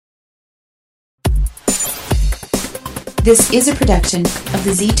This is a production of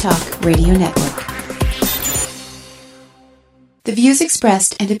the Z-Talk Radio Network. The views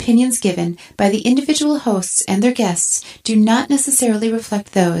expressed and opinions given by the individual hosts and their guests do not necessarily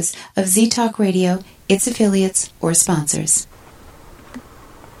reflect those of Z-Talk Radio, its affiliates, or sponsors.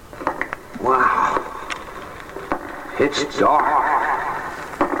 Wow. It's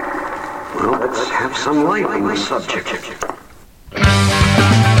dark. Well, let's have some light on the subject.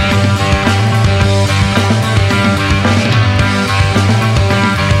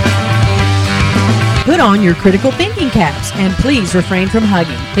 Put on your critical thinking caps and please refrain from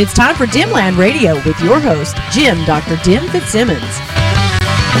hugging. It's time for Dimland Radio with your host, Jim Dr. Dim Fitzsimmons.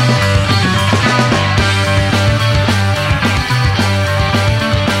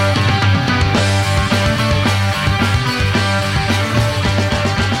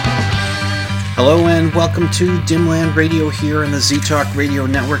 Hello and welcome to Dimland Radio here in the Z-Talk Radio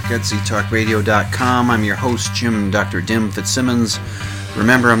Network at ztalkradio.com. I'm your host, Jim Dr. Dim Fitzsimmons.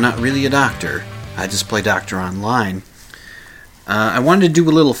 Remember, I'm not really a doctor. I just play doctor online. I wanted to do a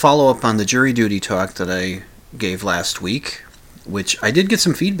little follow-up on the jury duty talk that I gave last week, which I did get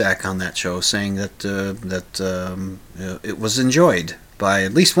some feedback on that show saying that it was enjoyed by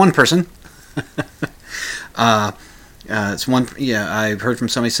at least one person. It's one. Yeah, I heard from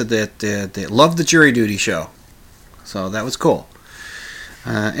somebody said that they loved the jury duty show, so that was cool.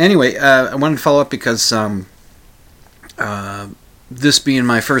 Anyway, I wanted to follow up because this being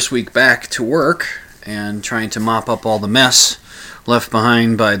my first week back to work and trying to mop up all the mess left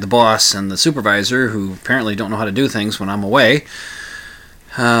behind by the boss and the supervisor, who apparently don't know how to do things when I'm away,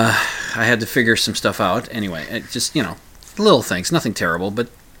 I had to figure some stuff out. Anyway, it just, little things, nothing terrible, but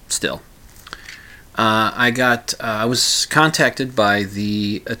still. I was contacted by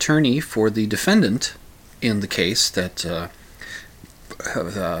the attorney for the defendant in the case that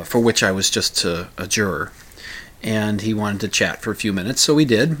for which I was just a juror. And he wanted to chat for a few minutes, so we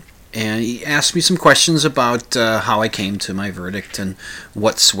did. And he asked me some questions about how I came to my verdict and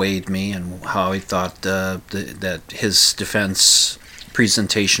what swayed me and how he thought that his defense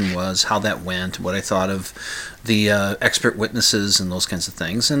presentation was, how that went, what I thought of the expert witnesses and those kinds of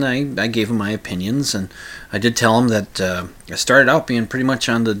things. And I gave him my opinions, and I did tell him that I started out being pretty much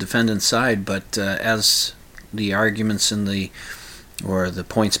on the defendant's side, but as the arguments or the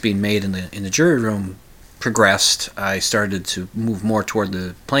points being made in the jury room progressed, I started to move more toward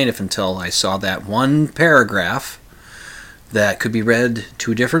the plaintiff until I saw that one paragraph that could be read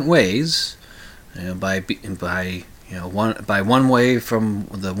two different ways, by one way from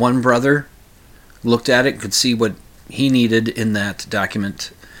the one brother looked at it, could see what he needed in that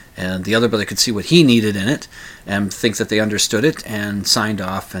document, and the other brother could see what he needed in it and think that they understood it and signed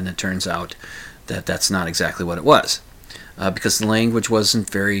off, and it turns out that that's not exactly what it was. Because the language wasn't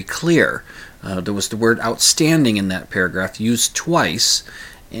very clear. There was the word outstanding in that paragraph used twice,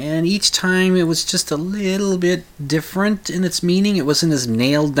 and each time it was just a little bit different in its meaning. It wasn't as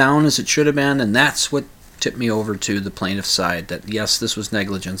nailed down as it should have been, and that's what tipped me over to the plaintiff's side, that yes, this was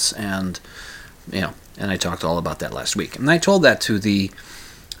negligence, and I talked all about that last week. And I told that to the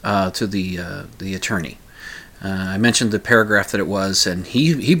attorney. I mentioned the paragraph that it was, and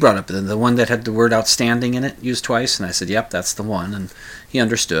he brought up the one that had the word outstanding in it used twice, and I said, yep, that's the one, and he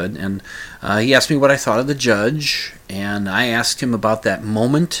understood. And he asked me what I thought of the judge, and I asked him about that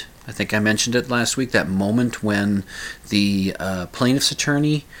moment. I think I mentioned it last week, that moment when the plaintiff's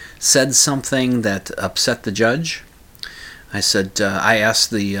attorney said something that upset the judge. I said, I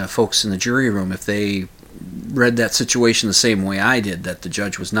asked the folks in the jury room if they read that situation the same way I did, that the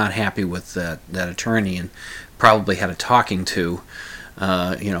judge was not happy with that attorney and probably had a talking to,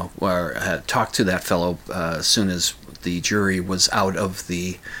 or had talked to that fellow as soon as the jury was out of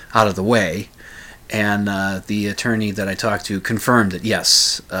the way. And the attorney that I talked to confirmed that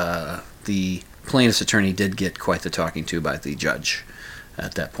yes, the plaintiff's attorney did get quite the talking to by the judge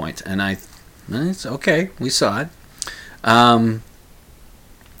at that point. And it's okay, we saw it.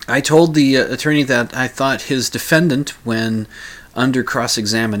 I told the attorney that I thought his defendant, when under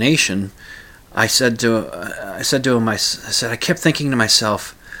cross-examination, I said to him, I said, I kept thinking to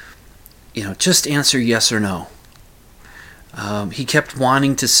myself, just answer yes or no. He kept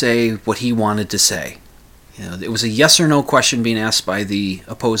wanting to say what he wanted to say. It was a yes or no question being asked by the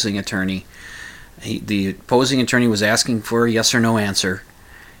opposing attorney. The opposing attorney was asking for a yes or no answer,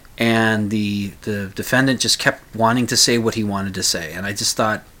 and the defendant just kept wanting to say what he wanted to say. And I just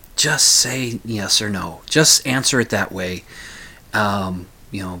thought, just say yes or no. Just answer it that way.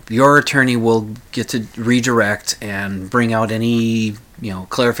 Your attorney will get to redirect and bring out any,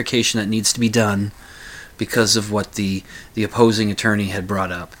 clarification that needs to be done because of what the opposing attorney had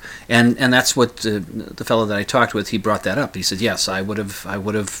brought up, and that's what the fellow that I talked with, he brought that up. He said, yes, I would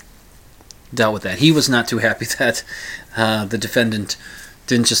have dealt with that. He was not too happy that the defendant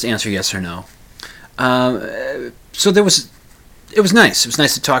didn't just answer yes or no. So it was nice. It was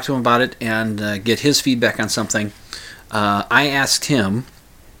nice to talk to him about it and get his feedback on something. I asked him,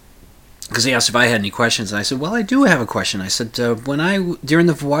 because he asked if I had any questions, and I said, well, I do have a question. I said, during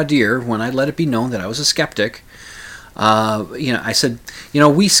the voir dire, when I let it be known that I was a skeptic, I said,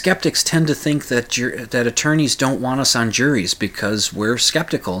 we skeptics tend to think that attorneys don't want us on juries because we're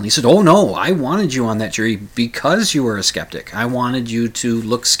skeptical. And he said, oh no, I wanted you on that jury because you were a skeptic. I wanted you to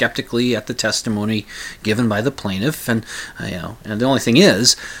look skeptically at the testimony given by the plaintiff, and and the only thing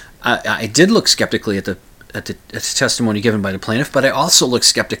is, I did look skeptically at the testimony given by the plaintiff, but I also looked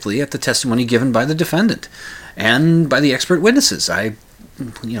skeptically at the testimony given by the defendant and by the expert witnesses. I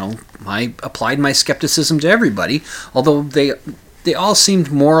applied my skepticism to everybody, although they all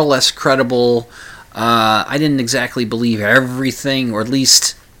seemed more or less credible. I didn't exactly believe everything, or at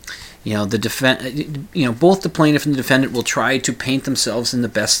least, both the plaintiff and the defendant will try to paint themselves in the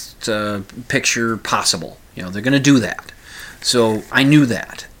best picture possible. They're going to do that. So I knew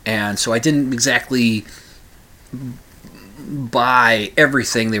that, and so I didn't exactly buy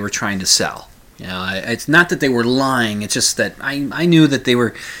everything they were trying to sell. It's not that they were lying, it's just that I knew that they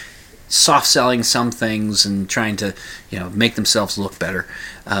were soft selling some things and trying to make themselves look better.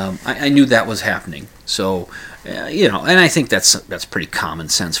 I knew that was happening. So and I think that's pretty common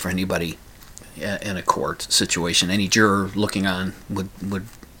sense for anybody in a court situation. Any juror looking on would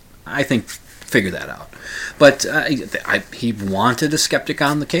I think figure that out. But he wanted a skeptic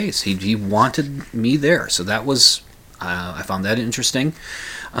on the case. He wanted me there, so that was I found that interesting.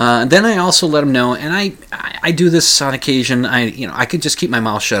 Then I also let him know, and I do this on occasion. I could just keep my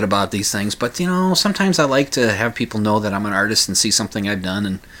mouth shut about these things, but sometimes I like to have people know that I'm an artist and see something I've done,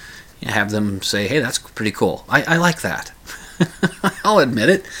 and have them say, "Hey, that's pretty cool." I like that. I'll admit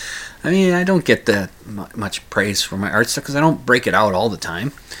it. I don't get that much praise for my art stuff because I don't break it out all the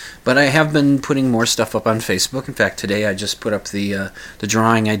time. But I have been putting more stuff up on Facebook. In fact, today I just put up the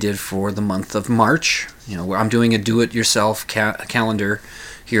drawing I did for the month of March. Where I'm doing a do-it-yourself calendar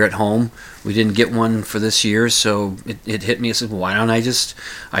here at home. We didn't get one for this year, so it hit me. I said, well, why don't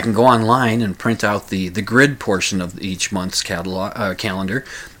I can go online and print out the grid portion of each month's calendar,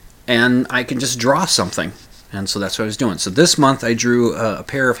 and I can just draw something. And so that's what I was doing. So this month I drew a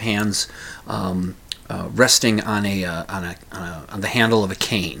pair of hands resting on the handle of a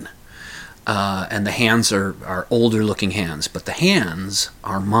cane, and the hands are older looking hands, but the hands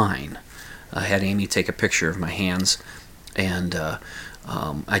are mine. I had Amy take a picture of my hands, and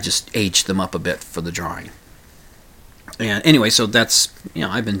I just aged them up a bit for the drawing. And anyway, so that's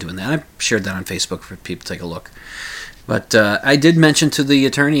I've been doing that. I've shared that on Facebook for people to take a look. But I did mention to the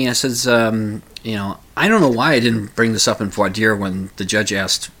attorney, I says, I don't know why I didn't bring this up in voir dire when the judge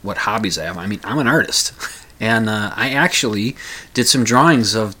asked what hobbies I have. I'm an artist. And I actually did some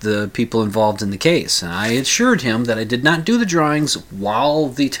drawings of the people involved in the case. And I assured him that I did not do the drawings while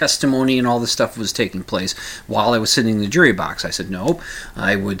the testimony and all this stuff was taking place, while I was sitting in the jury box. I said, nope,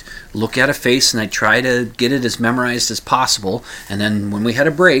 I would look at a face and I'd try to get it as memorized as possible. And then when we had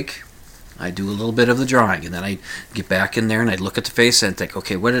a break, I'd do a little bit of the drawing, and then I'd get back in there and I'd look at the face and I'd think,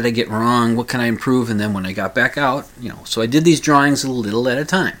 okay, what did I get wrong? What can I improve? And then when I got back out, so I did these drawings a little at a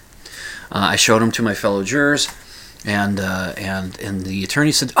time. I showed them to my fellow jurors, and the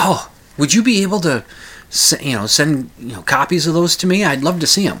attorney said, "Oh, would you be able to, send copies of those to me? I'd love to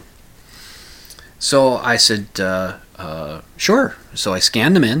see them." So I said, "Sure." So I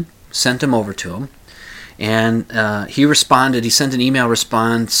scanned them in, sent them over to him. And he responded, he sent an email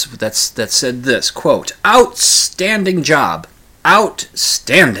response that said this, quote, "Outstanding job.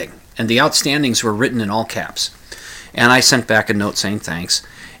 Outstanding." And the outstandings were written in all caps. And I sent back a note saying thanks.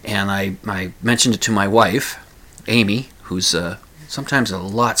 And I mentioned it to my wife, Amy, who's sometimes a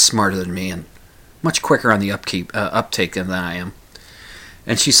lot smarter than me and much quicker on the uptake than I am.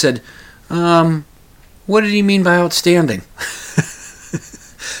 And she said, what did he mean by outstanding?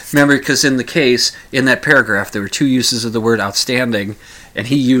 Remember, because in the case, in that paragraph, there were two uses of the word outstanding, and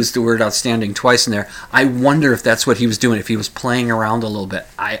he used the word outstanding twice in there. I wonder if that's what he was doing, if he was playing around a little bit.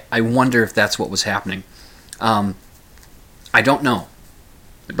 I wonder if that's what was happening. I don't know,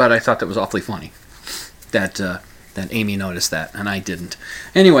 but I thought that was awfully funny that Amy noticed that, and I didn't.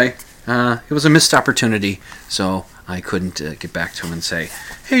 Anyway, it was a missed opportunity, so I couldn't get back to him and say,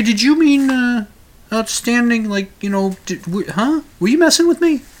 hey, did you mean outstanding, like, Were you messing with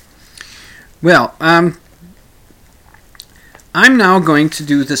me? Well, I'm now going to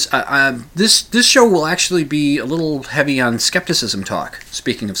do this. This show will actually be a little heavy on skepticism talk.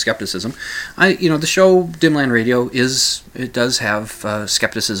 Speaking of skepticism, the show Dimland Radio does have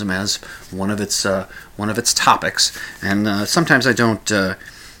skepticism as one of its topics, and sometimes I don't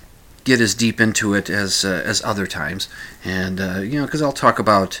get as deep into it as other times, and because I'll talk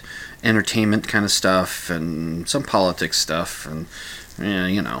about entertainment kind of stuff and some politics stuff, and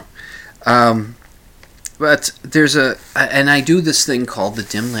But there's and I do this thing called the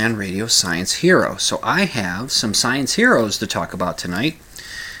Dimland Radio Science Hero. So I have some science heroes to talk about tonight.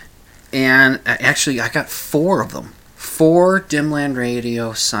 And actually, I got 4 of them. 4 Dimland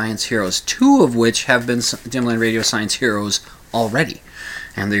Radio Science Heroes. 2 of which have been Dimland Radio Science Heroes already.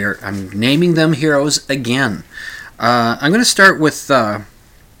 And I'm naming them heroes again. I'm going to start with,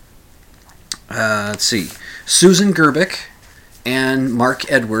 let's see, Susan Gerbic and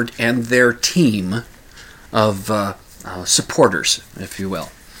Mark Edward and their team of supporters, if you will.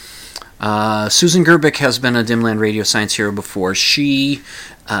 Susan Gerbic has been a Dimland Radio Science Hero before. She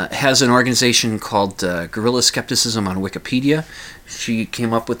has an organization called Guerrilla Skepticism on Wikipedia. She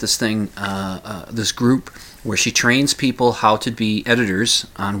came up with this thing, this group, where she trains people how to be editors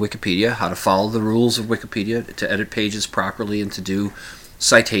on Wikipedia, how to follow the rules of Wikipedia, to edit pages properly, and to do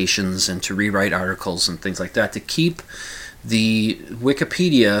citations, and to rewrite articles and things like that, to keep the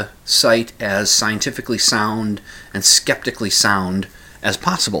Wikipedia site as scientifically sound and skeptically sound as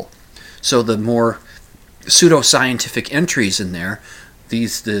possible. So the more pseudoscientific entries in there,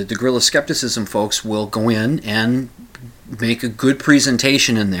 the Guerrilla Skepticism folks will go in and make a good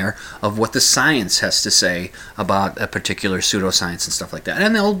presentation in there of what the science has to say about a particular pseudoscience and stuff like that.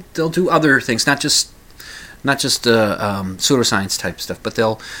 And they'll do other things, not just pseudoscience type stuff, but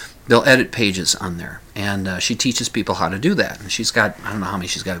they'll edit pages on there, and she teaches people how to do that. And she's got, I don't know how many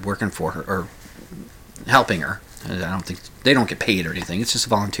she's got working for her or helping her. I don't think they don't get paid or anything. It's just a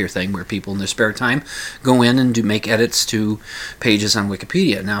volunteer thing where people in their spare time go in and make edits to pages on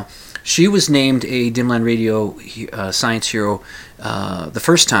Wikipedia. Now, she was named a Dimland Radio Science Hero the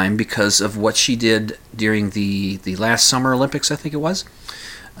first time because of what she did during the last Summer Olympics, I think it was.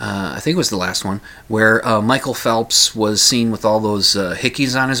 I think it was the last one, where Michael Phelps was seen with all those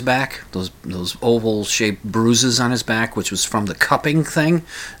hickeys on his back, those oval-shaped bruises on his back, which was from the cupping thing,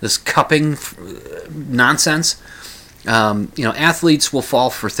 this cupping nonsense. Athletes will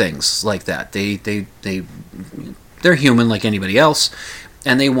fall for things like that. They're human like anybody else,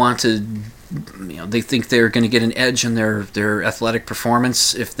 and they want to, they think they're going to get an edge in their athletic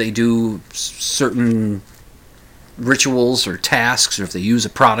performance if they do certain rituals or tasks, or if they use a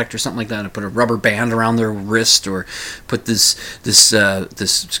product or something like that, and put a rubber band around their wrist, or put this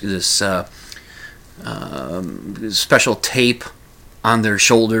special tape on their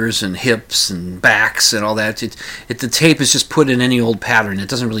shoulders and hips and backs and all that. The tape is just put in any old pattern. It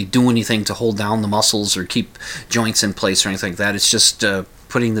doesn't really do anything to hold down the muscles or keep joints in place or anything like that. It's just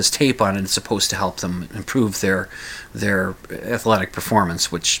putting this tape on it. It's supposed to help them improve their athletic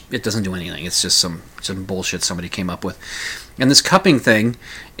performance, which it doesn't do anything. It's just some bullshit somebody came up with. And this cupping thing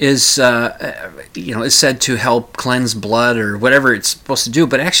is said to help cleanse blood or whatever it's supposed to do,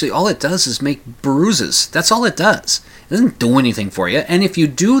 but actually all it does is make bruises. That's all it does. It doesn't do anything for you. And if you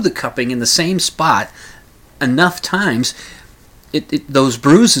do the cupping in the same spot enough times, those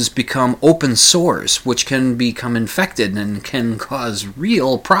bruises become open sores, which can become infected and can cause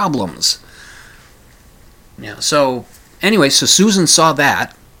real problems. So Susan saw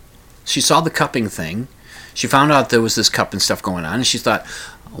that. She saw the cupping thing. She found out there was this cupping stuff going on, and she thought,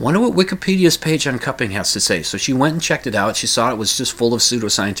 I wonder what Wikipedia's page on cupping has to say. So she went and checked it out. She saw it was just full of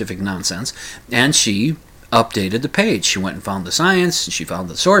pseudoscientific nonsense, and she updated the page. She went and found the science, she found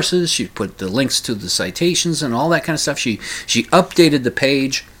the sources, she put the links to the citations and all that kind of stuff. She updated the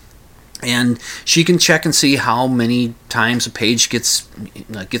page, and she can check and see how many times a page gets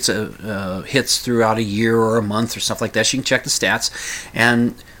hits throughout a year or a month or stuff like that. She can check the stats,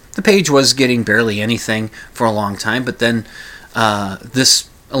 and the page was getting barely anything for a long time, but then this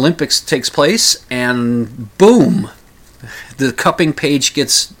Olympics takes place, and boom, the cupping page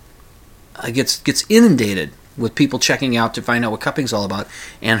gets inundated with people checking out to find out what cupping's all about,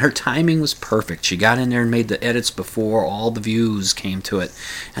 and her timing was perfect. She got in there and made the edits before all the views came to it,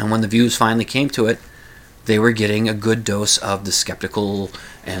 and when the views finally came to it, they were getting a good dose of the skeptical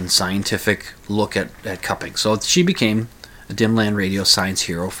and scientific look at cupping. So she became a Dimland Radio Science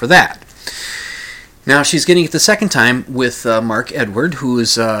Hero for that. Now she's getting it the second time with Mark Edward, who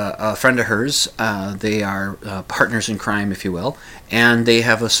is a friend of hers. They are partners in crime, if you will, and they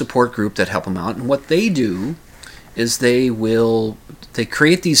have a support group that help them out. And what they do is they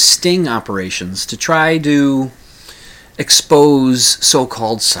create these sting operations to try to expose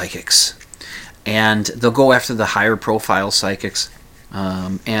so-called psychics. And they'll go after the higher profile psychics.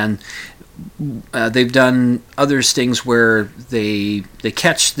 And they've done other stings where they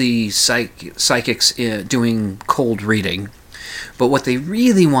catch the psychics doing cold reading. But what they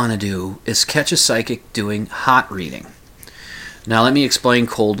really want to do is catch a psychic doing hot reading. Now let me explain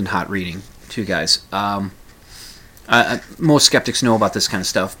cold and hot reading to you guys. Most skeptics know about this kind of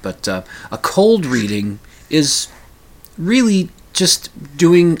stuff, but a cold reading is really just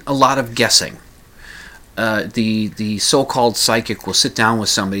doing a lot of guessing. The so-called psychic will sit down with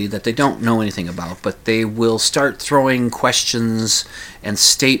somebody that they don't know anything about, but they will start throwing questions and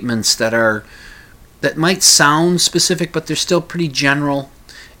statements that might sound specific, but they're still pretty general.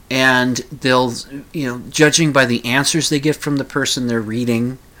 And they'll, judging by the answers they get from the person they're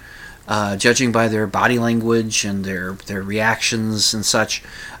reading, judging by their body language and their reactions and such,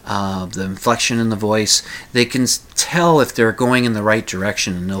 the inflection in the voice, they can tell if they're going in the right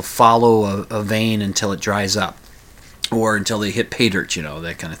direction, and they'll follow a vein until it dries up, or until they hit pay dirt,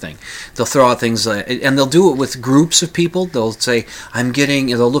 that kind of thing. They'll throw out things, and they'll do it with groups of people. They'll say,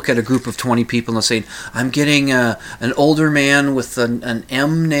 they'll look at a group of 20 people and they'll say, I'm getting an older man with an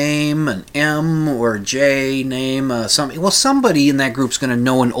M name, an M or a J name, something. Well, somebody in that group's going to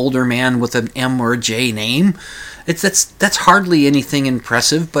know an older man with an M or a J name. That's hardly anything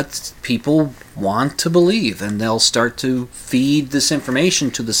impressive, but people want to believe, and they'll start to feed this information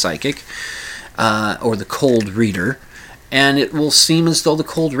to the psychic or the cold reader. And it will seem as though the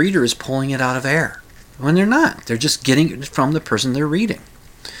cold reader is pulling it out of air, when they're not. They're just getting it from the person they're reading.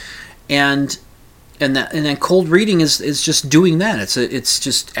 And then cold reading is just doing that. It's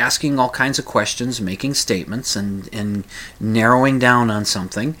just asking all kinds of questions, making statements, and narrowing down on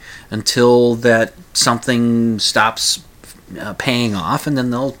something until that something stops paying off, and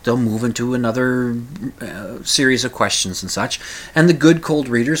then they'll move into another series of questions and such. And the good cold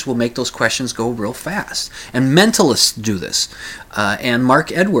readers will make those questions go real fast. And mentalists do this. And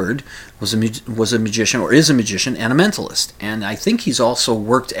Mark Edward was a magician, or is a magician, and a mentalist. And I think he's also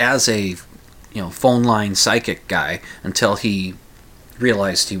worked as a phone line psychic guy until he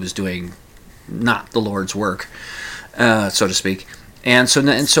realized he was doing not the Lord's work, so to speak. And so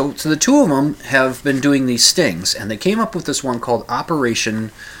the two of them have been doing these stings, and they came up with this one called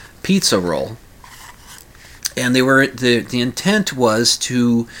Operation Pizza Roll. And the intent was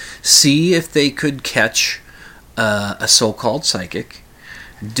to see if they could catch a so-called psychic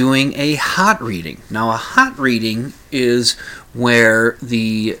doing a hot reading. Now, a hot reading is where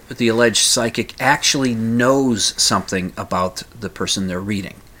the alleged psychic actually knows something about the person they're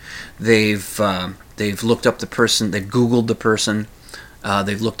reading. They've looked up the person, they've Googled the person.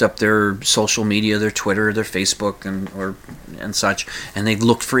 They've looked up their social media, their Twitter, their Facebook, and such, and they've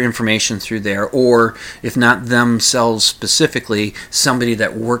looked for information through there. Or, if not themselves specifically, somebody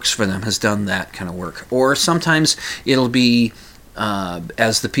that works for them has done that kind of work. Or sometimes it'll be,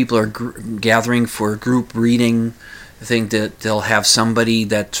 as the people are gathering for a group reading thing, that they'll have somebody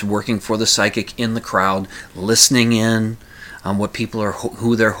that's working for the psychic in the crowd listening in on what people are,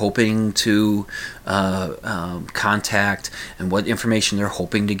 who they're hoping to contact, and what information they're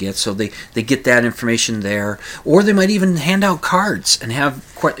hoping to get. So they get that information there. Or they might even hand out cards and have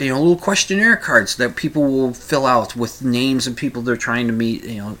little questionnaire cards that people will fill out with names of people they're trying to meet,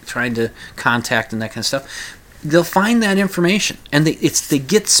 trying to contact, and that kind of stuff. They'll find that information, and they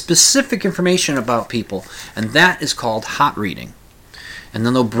get specific information about people, and that is called hot reading. And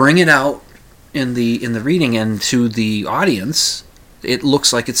then they'll bring it out in the reading, and to the audience, it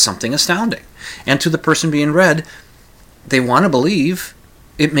looks like it's something astounding. And to the person being read, they want to believe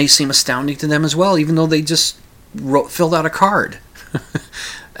it may seem astounding to them as well, even though they just filled out a card.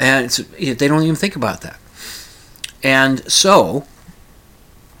 And they don't even think about that. And so,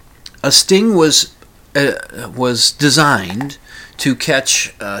 a sting was designed to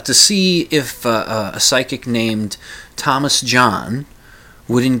catch, to see if a psychic named Thomas John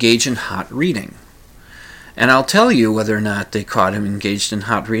would engage in hot reading. And I'll tell you whether or not they caught him engaged in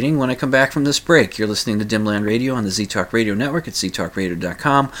hot reading when I come back from this break. You're listening to Dimland Radio on the ZTalk Radio Network at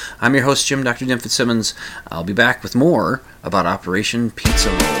ztalkradio.com. I'm your host, Jim Dr. Dim Fitzsimmons. I'll be back with more about Operation Pizza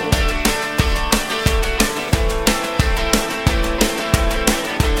Roll.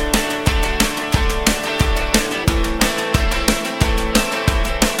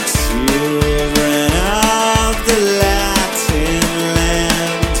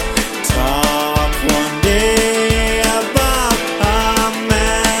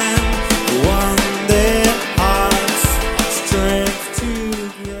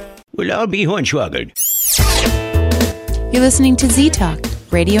 I'll be hornswoggled. You're listening to Z Talk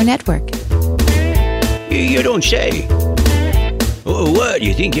Radio Network. You don't say. Oh, what?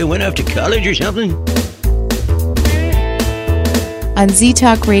 You think you went off to college or something? On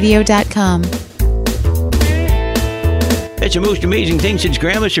ztalkradio.com. That's the most amazing thing since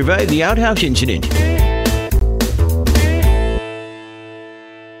Grandma survived the outhouse incident.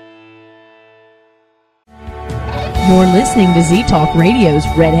 You're listening to Z-Talk Radio's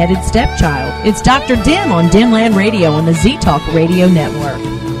Redheaded Stepchild. It's Dr. Dim on Dimland Radio on the Z-Talk Radio Network.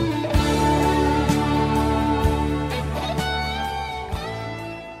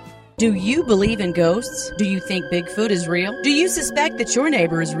 Do you believe in ghosts? Do you think Bigfoot is real? Do you suspect that your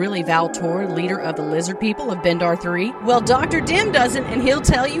neighbor is really Val Tor, leader of the lizard people of Bendar 3? Well, Dr. Dim doesn't, and he'll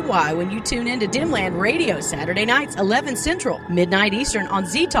tell you why when you tune in to Dimland Radio Saturday nights, 11 Central, midnight Eastern on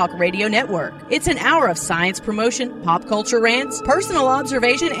Z-Talk Radio Network. It's an hour of science promotion, pop culture rants, personal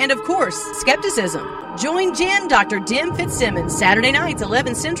observation, and of course, skepticism. Join Jim, Dr. Dim Fitzsimmons, Saturday nights,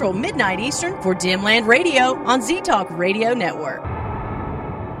 11 Central, midnight Eastern for Dimland Radio on Z-Talk Radio Network.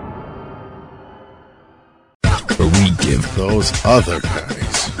 We give those other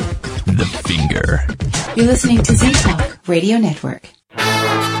guys the finger. You're listening to Z-Talk Radio Network.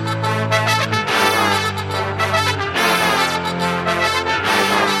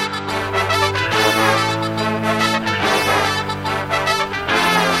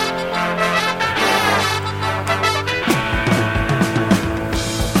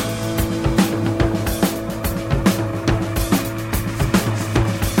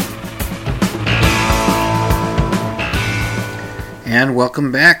 And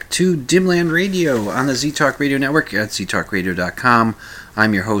welcome back to Dimland Radio on the Z-Talk Radio Network at ztalkradio.com.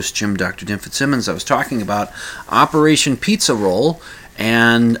 I'm your host, Jim Dr. Dim Fitzsimmons. I was talking about Operation Pizza Roll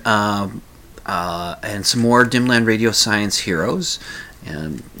and some more Dimland Radio science heroes.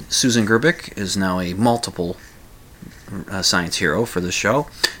 And Susan Gerbic is now a multiple science hero for the show.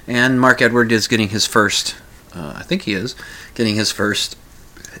 And Mark Edward is getting his first, I think he is, getting his first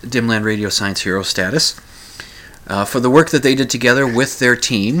Dimland Radio science hero status. For the work that they did together with their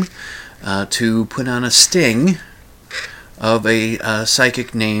team to put on a sting of a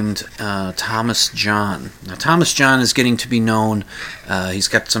psychic named Thomas John. Now, Thomas John is getting to be known. He's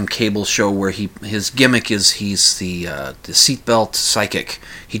got some cable show where his gimmick is he's the seatbelt psychic.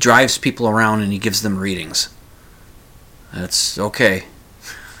 He drives people around and he gives them readings. That's okay.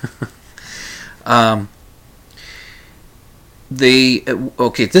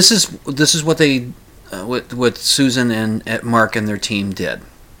 This is what they. What Susan and Mark and their team did.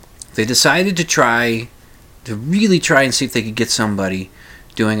 They decided to really try and see if they could get somebody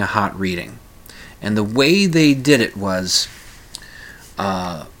doing a hot reading. And the way they did it was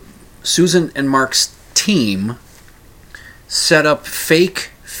Susan and Mark's team set up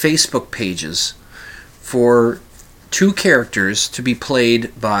fake Facebook pages for two characters to be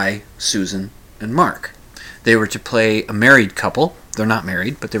played by Susan and Mark. They were to play a married couple. They're not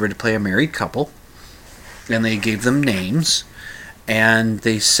married, but they were to play a married couple. And they gave them names, and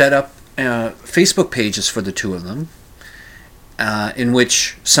they set up Facebook pages for the two of them, in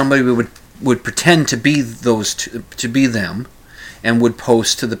which somebody would pretend to be to be them, and would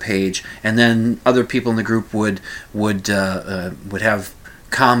post to the page, and then other people in the group would have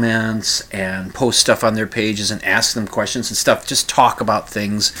comments and post stuff on their pages and ask them questions and stuff, just talk about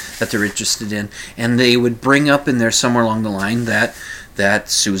things that they're interested in, and they would bring up in there somewhere along the line that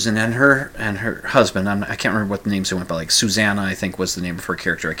Susan and her husband, I can't remember what the names they went by, like Susanna I think was the name of her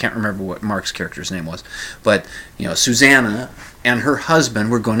character. I can't remember what Mark's character's name was, but Susanna and her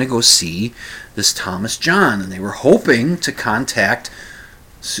husband were going to go see this Thomas John, and they were hoping to get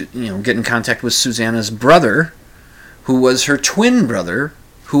in contact with Susanna's brother, who was her twin brother,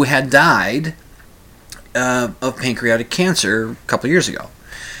 who had died of pancreatic cancer a couple of years ago.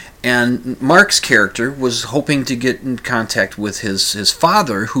 And Mark's character was hoping to get in contact with his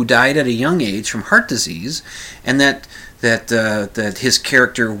father, who died at a young age from heart disease, and that his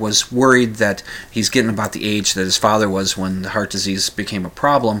character was worried that he's getting about the age that his father was when the heart disease became a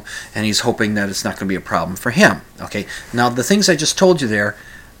problem, and he's hoping that it's not going to be a problem for him. Okay, now the things I just told you there,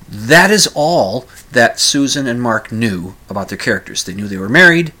 that is all that Susan and Mark knew about their characters. They knew they were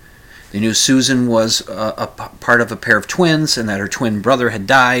married. They knew Susan was a part of a pair of twins, and that her twin brother had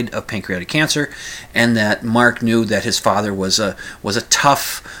died of pancreatic cancer, and that Mark knew that his father was a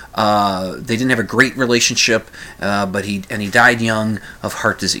tough. They didn't have a great relationship, but he died young of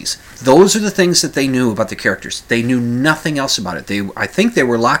heart disease. Those are the things that they knew about the characters. They knew nothing else about it. I think they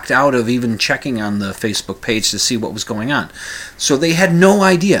were locked out of even checking on the Facebook page to see what was going on. So they had no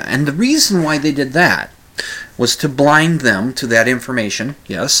idea, and the reason why they did that was to blind them to that information,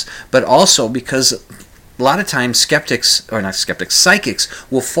 yes, but also because a lot of times psychics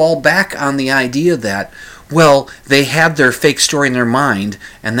will fall back on the idea that, Well, they had their fake story in their mind,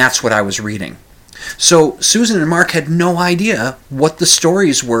 and that's what I was reading. So Susan and Mark had no idea what the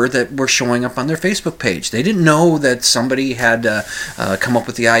stories were that were showing up on their Facebook page. They didn't know that somebody had come up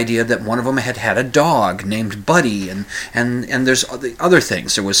with the idea that one of them had a dog named Buddy, and there's other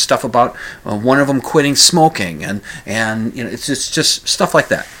things. There was stuff about one of them quitting smoking, and it's just stuff like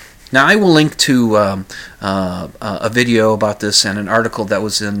that. Now, I will link to a video about this and an article that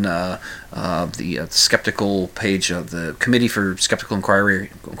was in the skeptical page of the Committee for Skeptical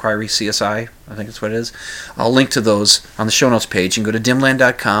Inquiry, CSI, I think that's what it is. I'll link to those on the show notes page. You can go to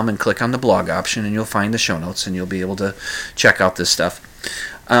dimland.com and click on the blog option, and you'll find the show notes, and you'll be able to check out this stuff.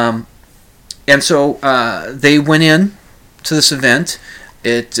 And so they went in to this event.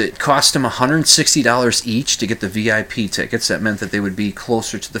 It cost them $160 each to get the VIP tickets. That meant that they would be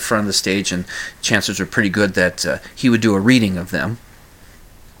closer to the front of the stage, and chances were pretty good that he would do a reading of them.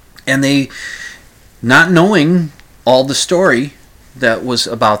 And they, not knowing all the story that was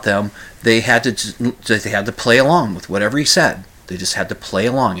about them, they had to play along with whatever he said. They just had to play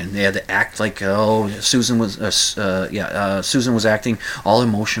along, and they had to act like, Susan was acting all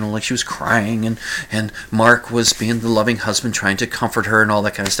emotional, like she was crying, and Mark was being the loving husband, trying to comfort her, and all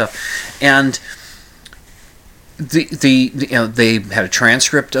that kind of stuff. And they had a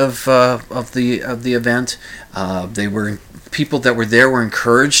transcript of the event. People that were there were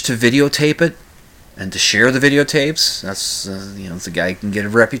encouraged to videotape it and to share the videotapes. That's the guy can get a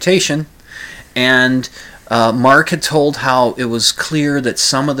reputation. And Mark had told how it was clear that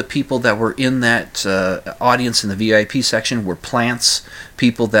some of the people that were in that audience in the VIP section were plants,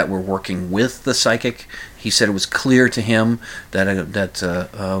 people that were working with the psychic. He said it was clear to him that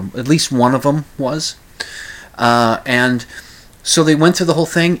at least one of them was. And so they went through the whole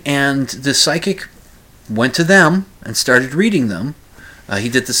thing, and the psychic went to them and started reading them. He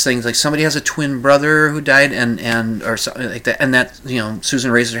did this thing like somebody has a twin brother who died, and or something like that, and that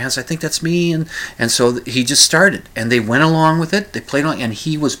Susan raised her hands. I think that's me, and so he just started, and they went along with it. They played along, and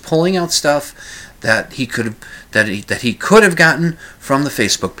he was pulling out stuff that he could have gotten from the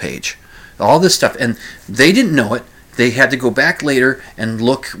Facebook page, all this stuff, and they didn't know it. They had to go back later and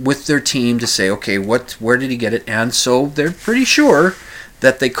look with their team to say, okay, where did he get it? And so they're pretty sure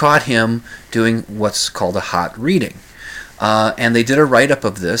that they caught him doing what's called a hot reading. And they did a write-up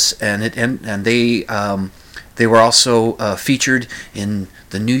of this, and they were also featured in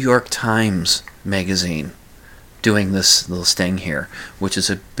the New York Times magazine doing this little sting here, which is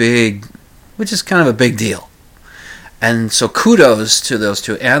kind of a big deal. And so kudos to those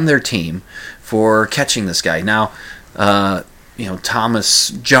two and their team for catching this guy. Now, Thomas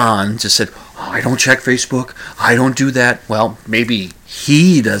John just said, I don't check Facebook, I don't do that. Well, maybe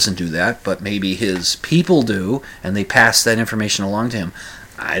he doesn't do that, but maybe his people do, and they pass that information along to him.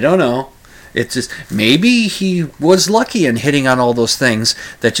 I don't know. It's just, maybe he was lucky in hitting on all those things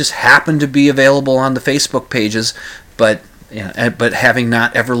that just happened to be available on the Facebook pages, but having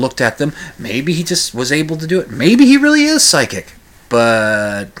not ever looked at them, maybe he just was able to do it. Maybe he really is psychic,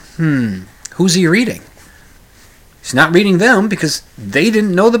 but who's he reading? He's not reading them because they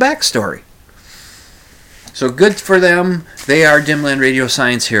didn't know the backstory. So good for them. They are Dimland Radio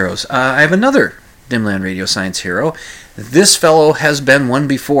Science heroes. I have another Dimland Radio Science hero. This fellow has been one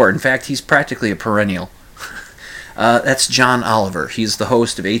before. In fact, he's practically a perennial. That's John Oliver. He's the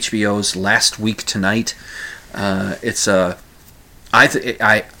host of HBO's Last Week Tonight. I don't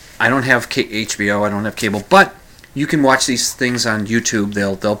have HBO. I don't have cable, but you can watch these things on YouTube.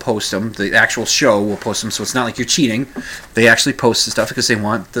 They'll post them. The actual show will post them, so it's not like you're cheating. They actually post the stuff because they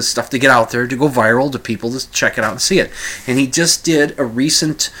want the stuff to get out there, to go viral, to people to check it out and see it. And he just did a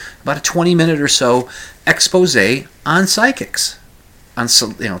recent, about a 20-minute or so, expose on psychics, on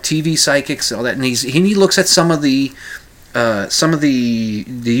TV psychics and all that. And he looks at some of the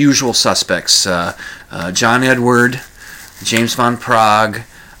usual suspects: John Edward, James Van Praagh.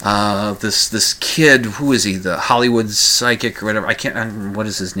 This kid, who is he? The Hollywood psychic or whatever. I can't. What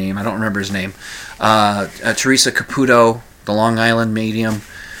is his name? I don't remember his name. Teresa Caputo, the Long Island medium,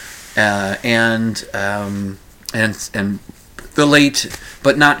 and the late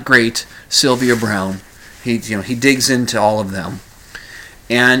but not great Sylvia Browne. He digs into all of them,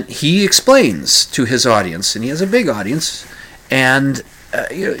 and he explains to his audience, and he has a big audience, and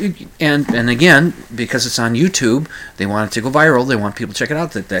again, because it's on YouTube, they want it to go viral. They want people to check it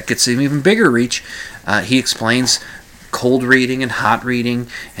out. That gets him even bigger reach. He explains cold reading and hot reading,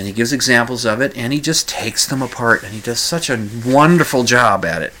 and he gives examples of it, and he just takes them apart, and he does such a wonderful job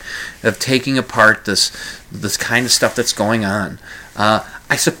at it, of taking apart this kind of stuff that's going on.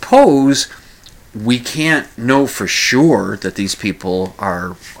 I suppose we can't know for sure that these people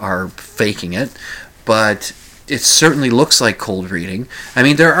are faking it, but it certainly looks like cold reading. I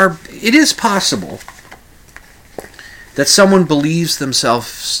mean, it is possible that someone believes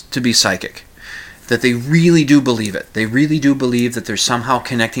themselves to be psychic, that they really do believe it. They really do believe that they're somehow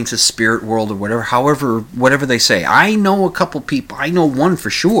connecting to the spirit world or whatever they say. I know a couple people. I know one for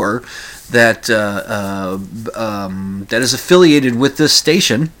sure that that is affiliated with this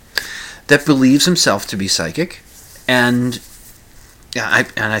station that believes himself to be psychic, and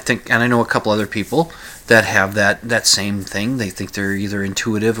I know a couple other people that have that same thing. They think they're either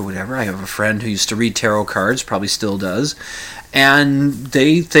intuitive or whatever. I have a friend who used to read tarot cards, probably still does, and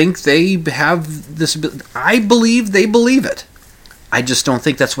they think they have this. I believe they believe it. I just don't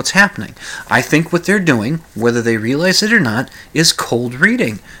think that's what's happening. I think what they're doing, whether they realize it or not, is cold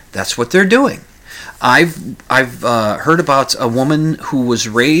reading. That's what they're doing. I've heard about a woman who was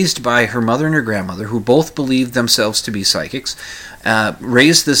raised by her mother and her grandmother, who both believed themselves to be psychics.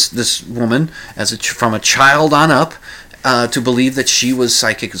 Raised this woman from a child on up to believe that she was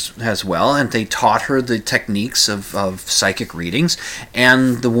psychic as well, and they taught her the techniques of psychic readings.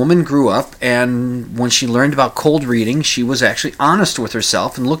 And the woman grew up, and when she learned about cold reading, she was actually honest with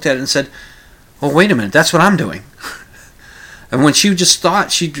herself and looked at it and said, "Well, wait a minute, that's what I'm doing." And when she just thought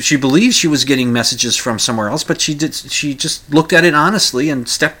she believed she was getting messages from somewhere else, but she just looked at it honestly and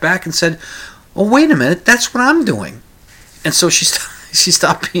stepped back and said, "Oh, wait a minute, that's what I'm doing." And so she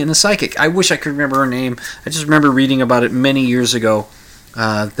stopped being a psychic. I wish I could remember her name. I just remember reading about it many years ago,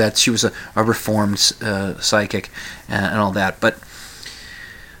 that she was a reformed psychic and all that. But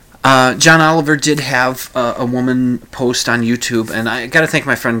John Oliver did have a woman post on YouTube, and I got to thank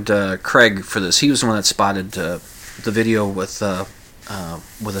my friend Craig for this. He was the one that spotted the video with a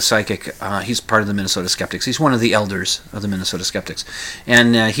psychic. He's part of the Minnesota Skeptics. He's one of the elders of the Minnesota Skeptics,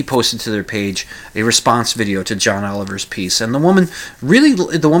 and he posted to their page a response video to John Oliver's piece. And the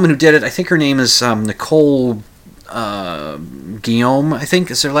woman who did it, I think her name is Nicole Guillaume, I think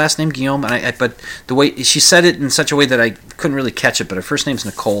is her last name, Guillaume. But the way she said it in such a way that I couldn't really catch it. But her first name's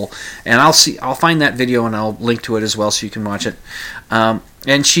Nicole, and I'll find that video and I'll link to it as well so you can watch it.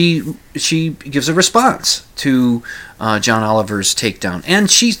 And she gives a response to John Oliver's takedown.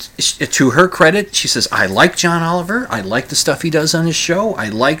 And she, to her credit, she says, "I like John Oliver. I like the stuff he does on his show. I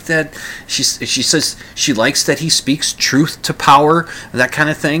like that." She says she likes that he speaks truth to power, that kind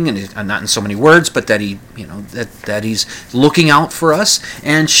of thing, and not in so many words, but that he, that he's looking out for us.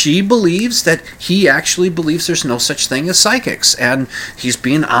 And she believes that he actually believes there's no such thing as psychics, and he's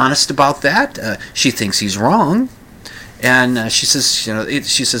being honest about that. She thinks he's wrong. And she says,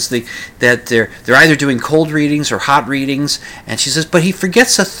 that they're either doing cold readings or hot readings. And she says, but he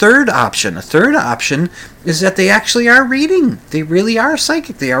forgets a third option. A third option is that they actually are reading. They really are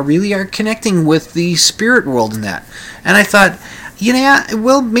psychic. They really are connecting with the spirit world and that. And I thought, yeah,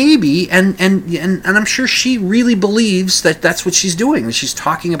 well, maybe. And I'm sure she really believes that that's what she's doing. When she's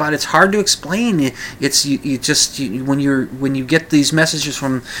talking about, it's hard to explain. It's when you get these messages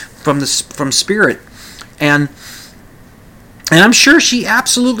from spirit, and I'm sure she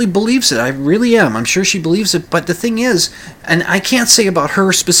absolutely believes it. I really am. I'm sure she believes it. But the thing is, and I can't say about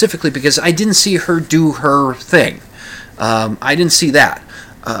her specifically because I didn't see her do her thing. I didn't see that.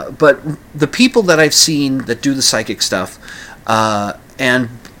 But the people that I've seen that do the psychic stuff, and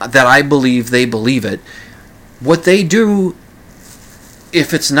that I believe they believe it, what they do,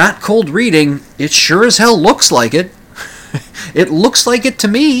 if it's not cold reading, it sure as hell looks like it. It looks like it to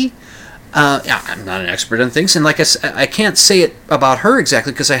me. I'm not an expert on things, and like I said, I can't say it about her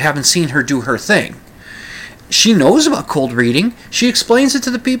exactly because I haven't seen her do her thing. She knows about cold reading. She explains it to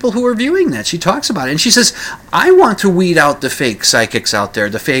the people who are viewing that. She talks about it, and she says, I want to weed out the fake psychics out there,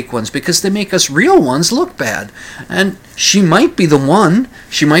 the fake ones, because they make us real ones look bad. And she might be the one.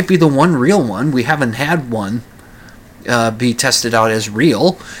 She might be the one real one. We haven't had one be tested out as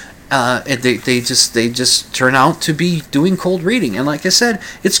real. They just turn out to be doing cold reading. And like I said,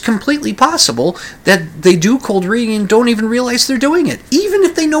 it's completely possible that they do cold reading and don't even realize they're doing it. Even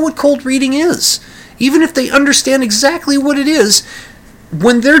if they know what cold reading is. Even if they understand exactly what it is,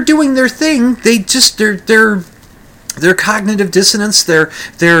 when they're doing their thing, their cognitive dissonance, their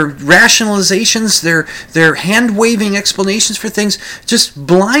rationalizations, their hand-waving explanations for things just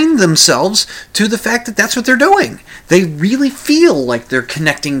blind themselves to the fact that that's what they're doing. They really feel like they're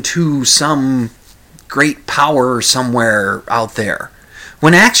connecting to some great power somewhere out there,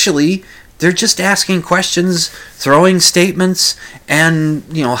 when actually they're just asking questions, throwing statements, and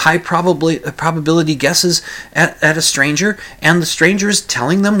high probability guesses at a stranger, and the stranger is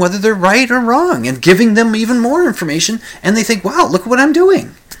telling them whether they're right or wrong, and giving them even more information, and they think, wow, look what I'm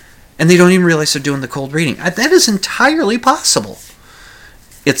doing. And they don't even realize they're doing the cold reading. That is entirely possible.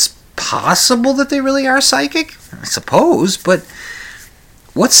 It's possible that they really are psychic? I suppose, but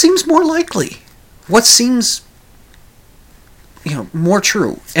what seems more likely? What seems, more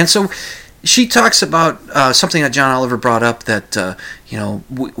true? And so she talks about something that John Oliver brought up, that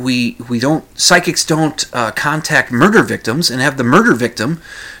psychics don't contact murder victims and have the murder victim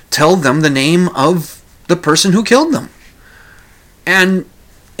tell them the name of the person who killed them.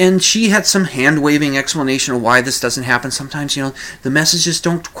 And she had some hand-waving explanation of why this doesn't happen. Sometimes, the messages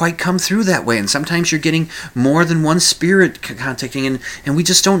don't quite come through that way. And sometimes you're getting more than one spirit contacting, and we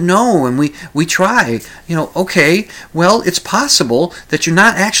just don't know. And we try. Okay, well, it's possible that you're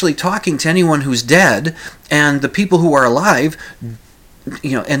not actually talking to anyone who's dead, and the people who are alive,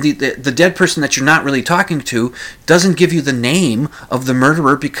 and the dead person that you're not really talking to doesn't give you the name of the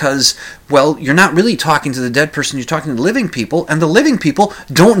murderer because, well, you're not really talking to the dead person, you're talking to the living people, and the living people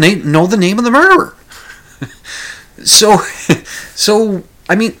don't know the name of the murderer. So,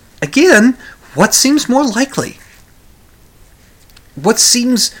 I mean, again, what seems more likely? What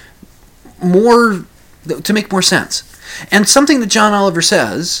seems to make more sense? And something that John Oliver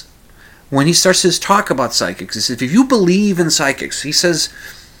says when he starts his talk about psychics is, if you believe in psychics, he says,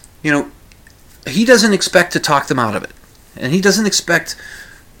 he doesn't expect to talk them out of it. And he doesn't expect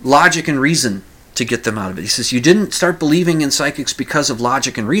logic and reason to get them out of it. He says, you didn't start believing in psychics because of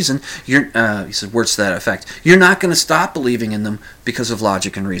logic and reason. He said, words to that effect. You're not going to stop believing in them because of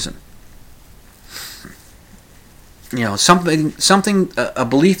logic and reason. A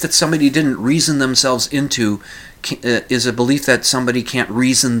belief that somebody didn't reason themselves into is a belief that somebody can't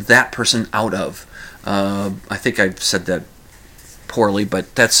reason that person out of. I think I've said that poorly,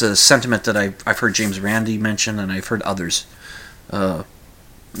 but that's a sentiment that I've heard James Randi mention, and I've heard others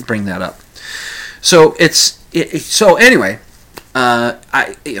bring that up. So so anyway,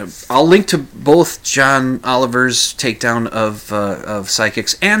 I'll link to both John Oliver's takedown of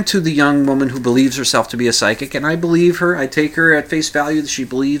psychics and to the young woman who believes herself to be a psychic, and I believe her. I take her at face value that she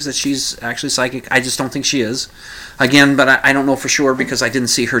believes that she's actually psychic. I just don't think she is. Again, but I don't know for sure because I didn't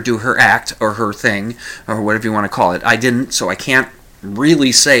see her do her act or her thing or whatever you want to call it. I didn't, so I can't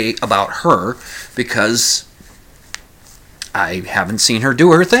really say about her because I haven't seen her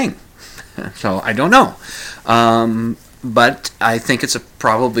do her thing. So I don't know. But I think it's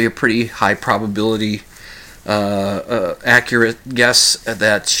probably a pretty high probability accurate guess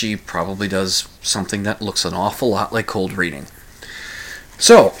that she probably does something that looks an awful lot like cold reading.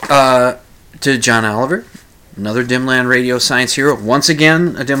 So, to John Oliver, another Dimland Radio Science hero. Once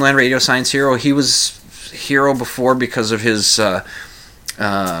again, a Dimland Radio Science hero. He was hero before because of his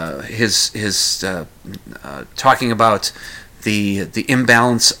talking about the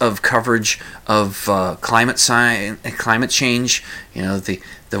imbalance of coverage of climate change,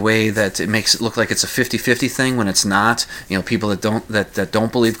 the way that it makes it look like it's a 50-50 thing when it's not. People that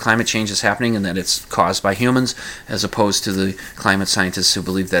don't believe climate change is happening and that it's caused by humans, as opposed to the climate scientists who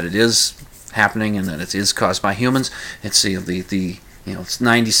believe that it is happening and that it is caused by humans. It's it's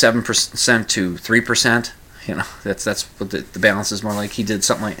 97% to 3%. That's what the balance is more like. He did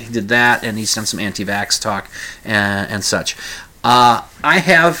something like he did that, and he's done some anti-vax talk and such.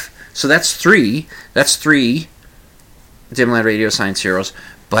 So that's three Dimland Radio Science heroes,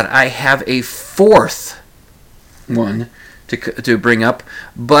 but I have a fourth one to bring up,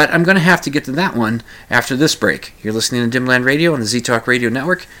 but I'm going to have to get to that one after this break. You're listening to Dimland Radio on the Z-Talk Radio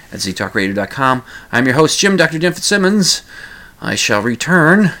Network at ztalkradio.com. I'm your host, Jim Dr. Dim Fitzsimmons. I shall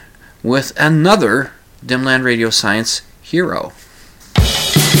return with another Dimland Radio Science hero.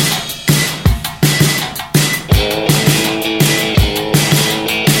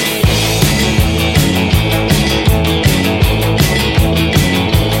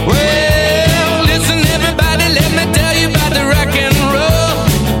 Well, listen everybody, let me tell you about the rock and roll.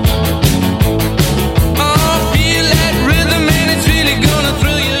 Oh, feel that rhythm and it's really gonna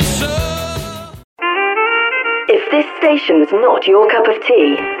thrill your soul. If this station is not your cup of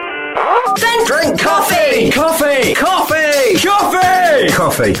tea, then drink coffee! Coffee! Coffee! Coffee!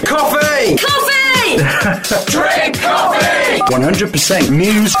 Coffee! Coffee! Coffee! Drink coffee! 100%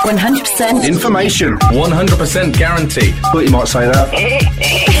 news. 100% information. 100% guaranteed. Thought you might say that.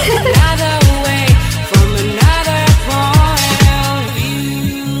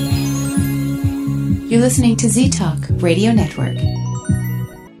 You're listening to Z-Talk Radio Network.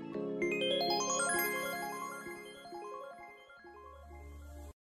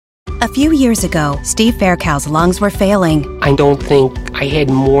 A few years ago, Steve Faircow's lungs were failing. I don't think I had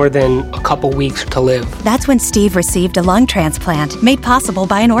more than a couple weeks to live. That's when Steve received a lung transplant made possible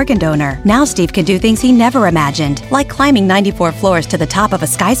by an organ donor. Now Steve can do things he never imagined, like climbing 94 floors to the top of a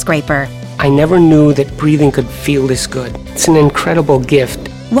skyscraper. I never knew that breathing could feel this good. It's an incredible gift.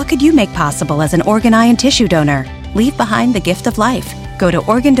 What could you make possible as an organ, eye, and tissue donor? Leave behind the gift of life. Go to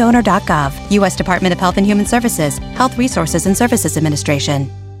organdonor.gov, U.S. Department of Health and Human Services, Health Resources and Services Administration.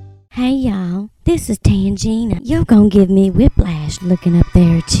 Hey y'all, this is Tangina. You're gonna give me whiplash looking up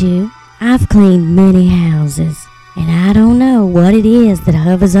there too. I've cleaned many houses, and I don't know what it is that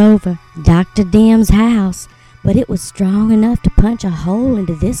hovers over Dr. Dim's house, but it was strong enough to punch a hole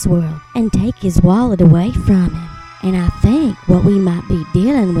into this world and take his wallet away from him. And I think what we might be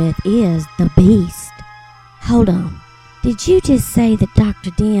dealing with is the beast. Hold on. Did you just say that Dr.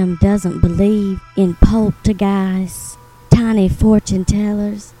 Dim doesn't believe in poltergeists, tiny fortune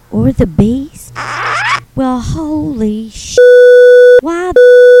tellers, or the beast? Well, holy sh**. Why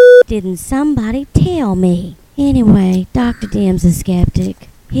didn't somebody tell me? Anyway, Dr. Dim's a skeptic.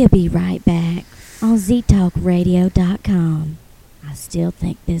 He'll be right back on ZTalkRadio.com. I still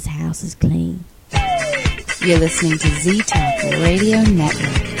think this house is clean. You're listening to Z-Talk Radio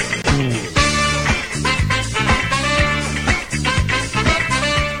Network.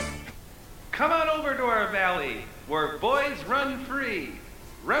 Come on over to our valley, where boys run free.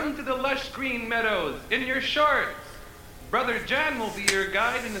 Run to the lush green meadows in your shorts. Brother John will be your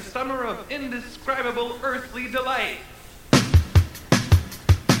guide in a summer of indescribable earthly delight.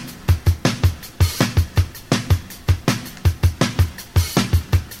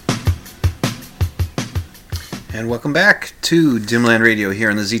 And welcome back to Dimland Radio here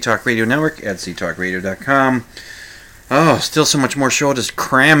on the Z-Talk Radio Network at ztalkradio.com. Oh, still so much more show to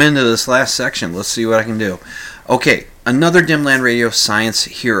cram into this last section. Let's see what I can do. Okay, another Dimland Radio science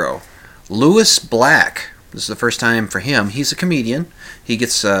hero, Lewis Black. This is the first time for him. He's a comedian. He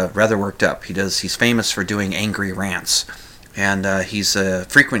gets rather worked up. He's famous for doing angry rants. And he's a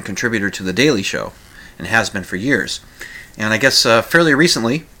frequent contributor to The Daily Show and has been for years. And I guess fairly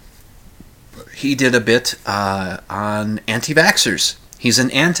recently, he did a bit on anti-vaxxers. He's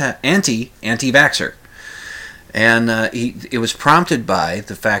an anti-vaxxer. And it was prompted by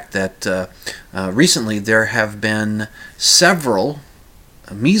the fact that recently there have been several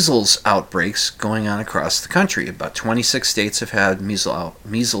measles outbreaks going on across the country. About 26 states have had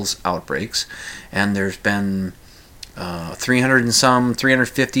measles outbreaks, and there's been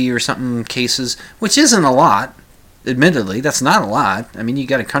 350 or something cases, which isn't a lot. Admittedly, that's not a lot. I mean, you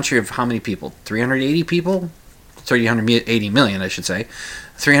got a country of how many people? 380 people? 380 million, I should say.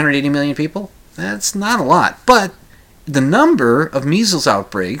 380 million people? That's not a lot. But the number of measles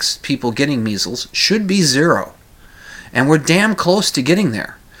outbreaks, people getting measles, should be zero. And we're damn close to getting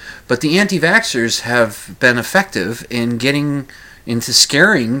there. But the anti-vaxxers have been effective in getting into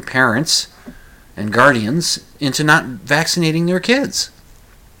scaring parents and guardians into not vaccinating their kids.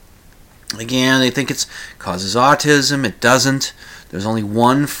 Again, they think it causes autism. It doesn't. There's only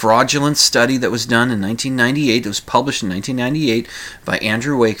one fraudulent study that was done in 1998. It was published in 1998 by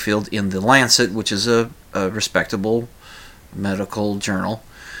Andrew Wakefield in The Lancet, which is a respectable medical journal,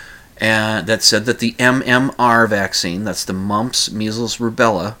 and that said that the MMR vaccine, that's the mumps, measles,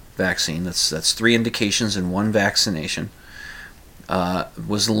 rubella vaccine, that's 3 indications in one vaccination,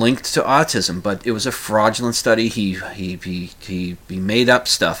 was linked to autism, but it was a fraudulent study. He made up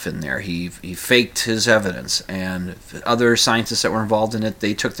stuff in there. He faked his evidence, and other scientists that were involved in it,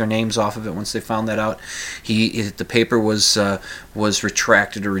 they took their names off of it once they found that out. The paper was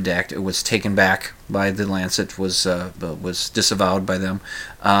retracted or redacted. It was taken back by the Lancet, was disavowed by them,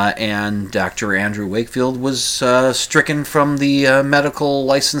 and Dr. Andrew Wakefield was stricken from the medical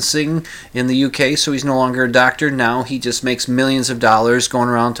licensing in the UK, so he's no longer a doctor. Now he just makes millions of dollars going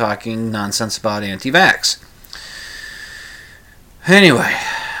around talking nonsense about anti-vax. Anyway,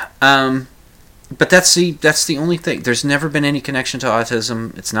 but that's the only thing. There's never been any connection to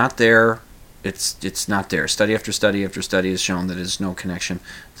autism. It's not there. It's not there. Study after study after study has shown that there's no connection.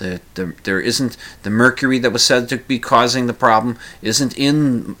 There isn't the mercury that was said to be causing the problem isn't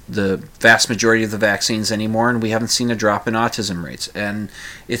in the vast majority of the vaccines anymore, and we haven't seen a drop in autism rates. And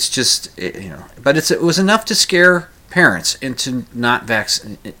it's just but it was enough to scare parents into not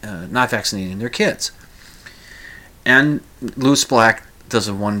vaccinating their kids. And Lewis Black does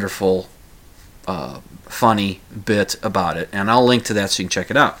a wonderful, funny bit about it, and I'll link to that so you can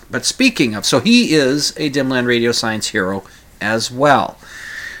check it out. But speaking of, so he is a Dimland Radio Science hero as well.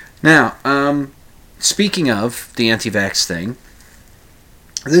 Now, speaking of the anti-vax thing,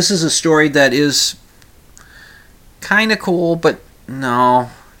 this is a story that is kind of cool, but no,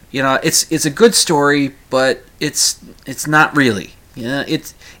 it's a good story, but it's not really.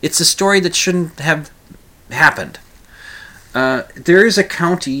 It's a story that shouldn't have happened. There is a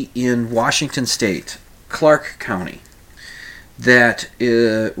county in Washington State, Clark County, that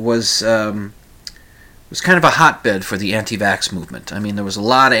was was kind of a hotbed for the anti-vax movement. I mean, there was a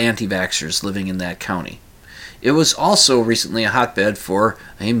lot of anti-vaxxers living in that county. It was also recently a hotbed for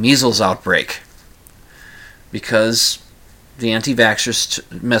a measles outbreak because the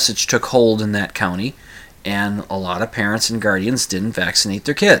anti-vaxxers message took hold in that county, and a lot of parents and guardians didn't vaccinate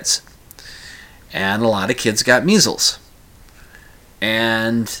their kids. And a lot of kids got measles.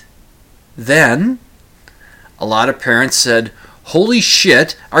 And then a lot of parents said, holy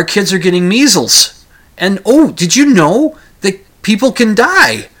shit, our kids are getting measles. And oh, did you know that people can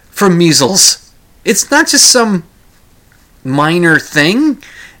die from measles? It's not just some minor thing.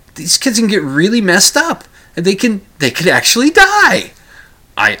 These kids can get really messed up. And they could actually die.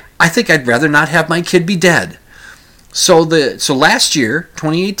 I think I'd rather not have my kid be dead. So last year,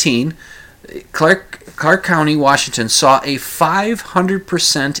 2018, Clark County, Washington saw a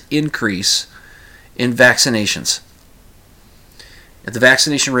 500% increase in vaccinations. The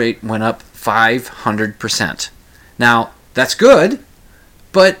vaccination rate went up 500%. Now, that's good,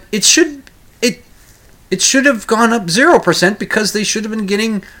 but it should have gone up 0% because they should have been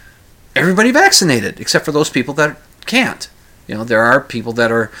getting everybody vaccinated, except for those people that can't. You know, there are people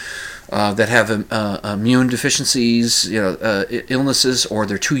that are that have immune deficiencies, illnesses, or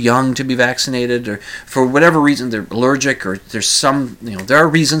they're too young to be vaccinated, or for whatever reason they're allergic, or there's some, there are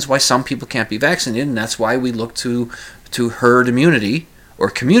reasons why some people can't be vaccinated, and that's why we look to herd immunity or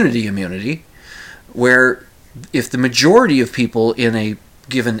community immunity, where if the majority of people in a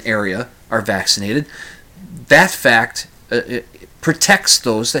given area are vaccinated, that fact protects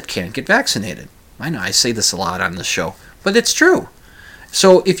those that can't get vaccinated. I know I say this a lot on this show, but it's true.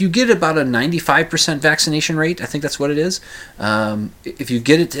 So if you get about a 95% vaccination rate, I think that's what it is, if you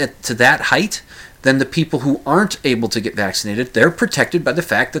get it to that height, then the people who aren't able to get vaccinated, they're protected by the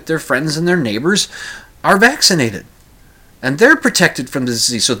fact that their friends and their neighbors are vaccinated. And they're protected from the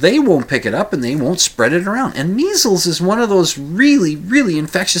disease, so they won't pick it up and they won't spread it around. And measles is one of those really, really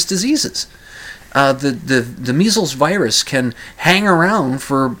infectious diseases. The measles virus can hang around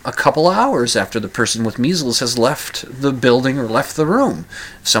for a couple hours after the person with measles has left the building or left the room.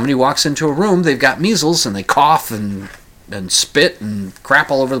 If somebody walks into a room, they've got measles, and they cough and spit and crap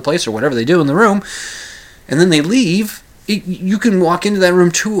all over the place, or whatever they do in the room, and then they leave. You can walk into that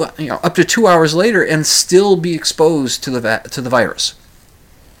room up to 2 hours later and still be exposed to the virus.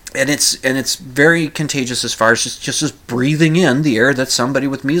 And it's very contagious as far as just as breathing in the air that somebody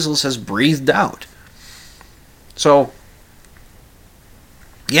with measles has breathed out. So,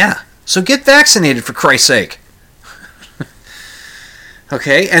 yeah. So get vaccinated, for Christ's sake.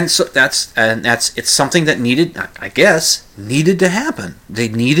 Okay, and so it's something that needed to happen. They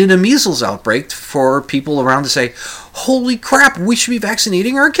needed a measles outbreak for people around to say, holy crap, we should be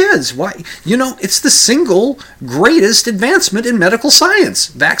vaccinating our kids. Why? It's the single greatest advancement in medical science,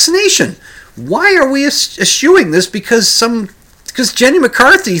 vaccination. Why are we eschewing this because Jenny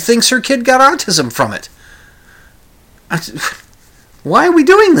McCarthy thinks her kid got autism from it? Why are we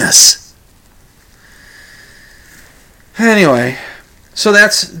doing this? Anyway, so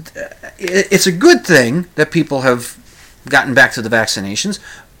it's a good thing that people have gotten back to the vaccinations,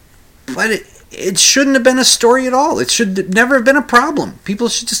 but it shouldn't have been a story at all. It should never have been a problem. People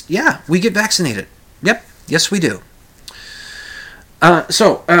should just, we get vaccinated. Yep, yes we do. Let's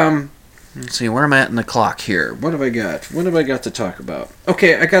see, where am I at in the clock here? What have I got? What have I got to talk about?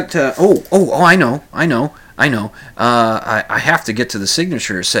 Okay, I got, I know. I have to get to the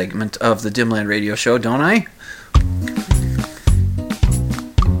signature segment of the Dimland Radio Show, don't I?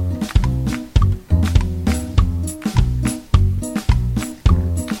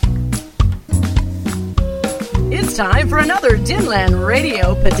 It's time for another Dimland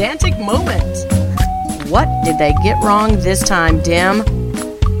Radio pedantic moment. What did they get wrong this time, Dim?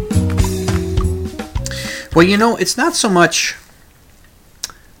 Well, it's not so much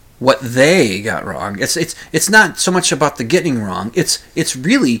what they got wrong. It's not so much about the getting wrong. It's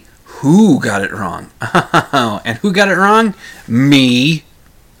really who got it wrong. And who got it wrong? Me.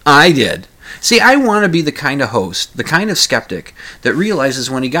 I did. See, I want to be the kind of host, the kind of skeptic that realizes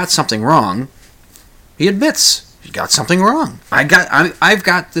when he got something wrong, he admits he got something wrong. I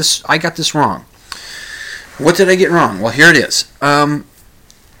got this wrong. What did I get wrong? Well, here it is.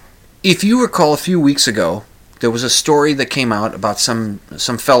 If you recall, a few weeks ago, there was a story that came out about some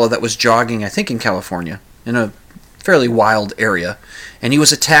fella that was jogging, I think in California, in a fairly wild area, and he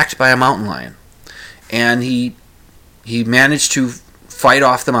was attacked by a mountain lion. And he managed to fight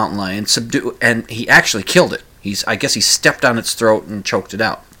off the mountain lion, and he actually killed it. I guess he stepped on its throat and choked it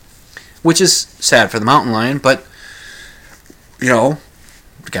out, which is sad for the mountain lion, but the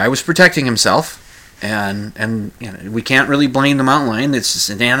guy was protecting himself, and we can't really blame the mountain lion. It's just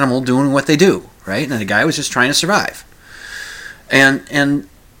an animal doing what they do. right? And the guy was just trying to survive. And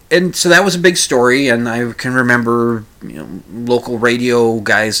so that was a big story, and I can remember, local radio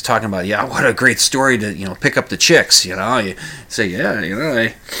guys talking about, yeah, what a great story to, pick up the chicks, You say,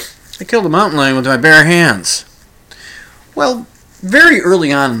 yeah, I killed a mountain lion with my bare hands. Well, very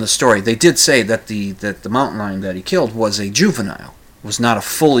early on in the story, they did say that the mountain lion that he killed was a juvenile, was not a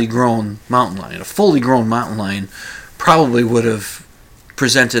fully grown mountain lion. A fully grown mountain lion probably would have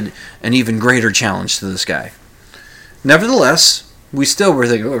presented an even greater challenge to this guy. Nevertheless, we still were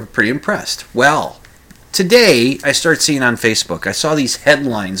thinking, we're pretty impressed. Well, today I started seeing on Facebook, I saw these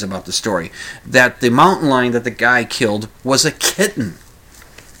headlines about the story, that the mountain lion that the guy killed was a kitten,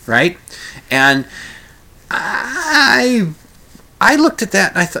 right? And I looked at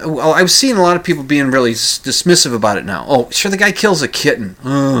that and I thought, well, I was seeing a lot of people being really dismissive about it now. Oh, sure, the guy kills a kitten.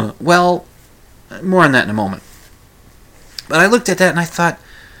 Well, more on that in a moment. But I looked at that and I thought,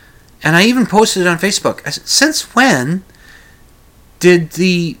 and I even posted it on Facebook, I said, since when did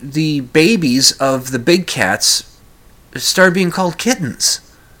the babies of the big cats start being called kittens?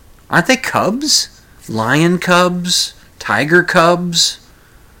 Aren't they cubs? Lion cubs? Tiger cubs?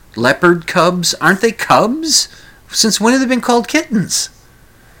 Leopard cubs? Aren't they cubs? Since when have they been called kittens?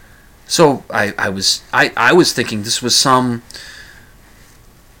 So I was thinking this was some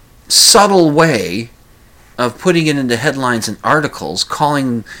subtle way of putting it into headlines and articles,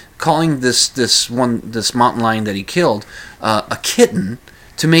 calling this mountain lion that he killed a kitten,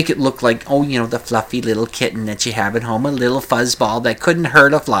 to make it look like, the fluffy little kitten that you have at home, a little fuzzball that couldn't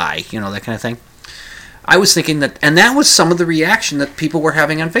hurt a fly, that kind of thing. I was thinking that, and that was some of the reaction that people were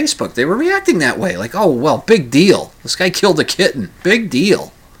having on Facebook. They were reacting that way, like, oh, well, big deal. This guy killed a kitten. Big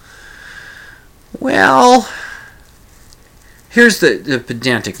deal. Well, here's the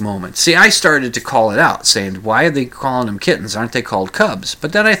pedantic moment. See, I started to call it out, saying, why are they calling them kittens? Aren't they called cubs?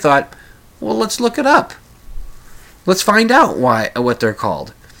 But then I thought, well, let's look it up. Let's find out what they're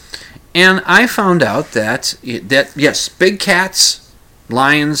called. And I found out that yes, big cats,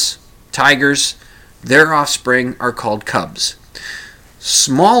 lions, tigers, their offspring are called cubs.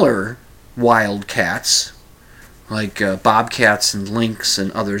 Smaller wild cats, like bobcats and lynx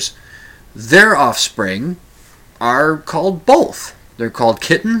and others, their offspring are called both. They're called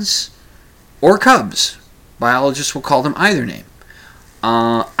kittens or cubs. Biologists will call them either name.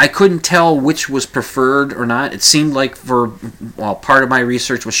 I couldn't tell which was preferred or not. It seemed like part of my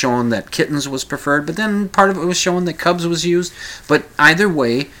research was showing that kittens was preferred, but then part of it was showing that cubs was used. But either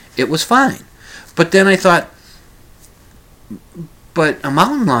way, it was fine. But then I thought, but a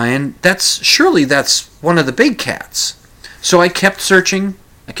mountain lion, that's one of the big cats. So I kept searching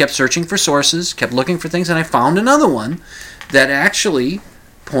for sources, kept looking for things, and I found another one that actually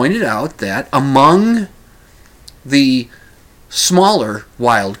pointed out that among the smaller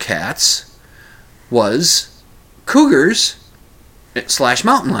wild cats was cougars /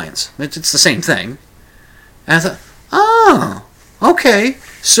 mountain lions. It's the same thing. And I thought, oh, okay,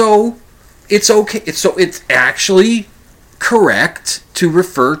 so it's okay. So it's actually correct to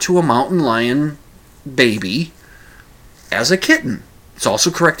refer to a mountain lion baby as a kitten. It's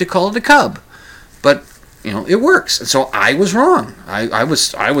also correct to call it a cub, but it works. And so I was wrong. I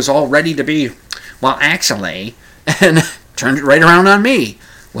was all ready to be, well, actually, and turned it right around on me.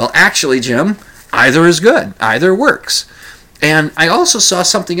 Well, actually, Jim, either is good. Either works. And I also saw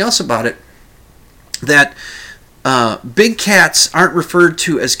something else about it, that big cats aren't referred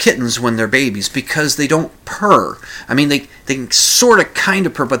to as kittens when they're babies because they don't purr. I mean, they sort of kind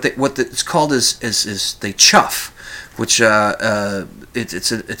of purr, but what it's called is they chuff, which they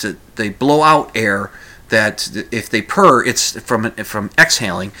blow out air that if they purr, it's from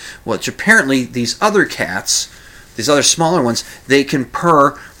exhaling. Which apparently these other cats, these other smaller ones, they can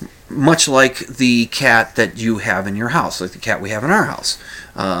purr much like the cat that you have in your house, like the cat we have in our house,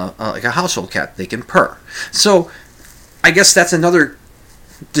 like a household cat. They can purr. So I guess that's another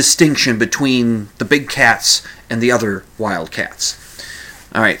distinction between the big cats and the other wild cats.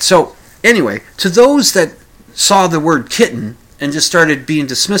 All right. So anyway, to those that saw the word kitten and just started being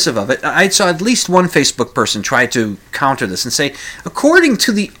dismissive of it, I saw at least one Facebook person try to counter this and say, according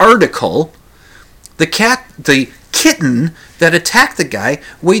to the article, the kitten that attacked the guy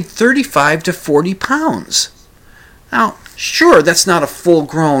weighed 35 to 40 pounds. Now, sure, that's not a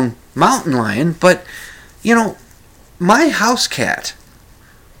full-grown mountain lion, but, my house cat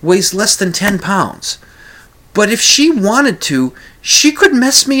weighs less than 10 pounds. But if she wanted to, she could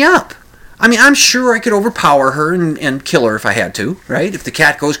mess me up. I mean, I'm sure I could overpower her and kill her if I had to, right? If the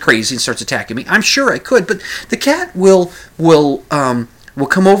cat goes crazy and starts attacking me, I'm sure I could. But the cat will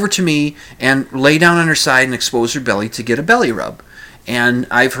come over to me and lay down on her side and expose her belly to get a belly rub. And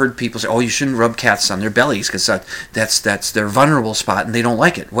I've heard people say, "Oh, you shouldn't rub cats on their bellies because that's their vulnerable spot and they don't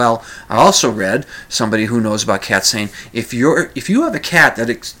like it." Well, I also read somebody who knows about cats saying if you have a cat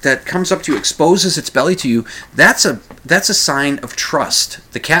that comes up to you, exposes its belly to you, that's a sign of trust.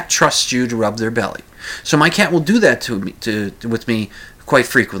 The cat trusts you to rub their belly. So my cat will do that with me quite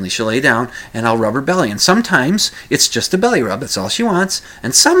frequently. She'll lay down and I'll rub her belly, and sometimes it's just a belly rub. That's all she wants.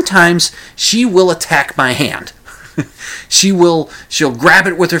 And sometimes she will attack my hand. She'll grab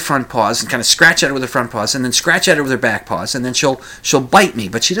it with her front paws and kind of scratch at it with her front paws, and then scratch at it with her back paws, and then she'll bite me.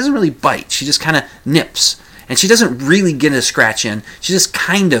 But she doesn't really bite. She just kind of nips, and she doesn't really get a scratch in. She just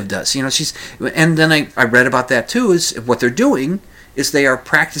kind of does. And then I read about that too. Is what they're doing is they are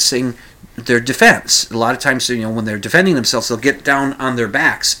practicing their defense. A lot of times, when they're defending themselves, they'll get down on their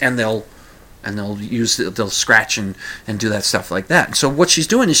backs and they'll scratch and do that stuff like that. And so what she's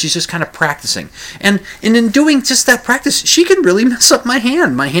doing is she's just kind of practicing. And in doing just that practice, she can really mess up my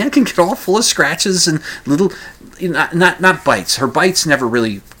hand. My hand can get all full of scratches and little, not bites. Her bites never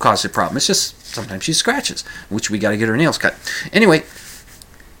really cause a problem. It's just sometimes she scratches, which we got to get her nails cut. Anyway,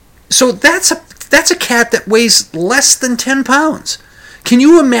 so that's a cat that weighs less than 10 pounds. Can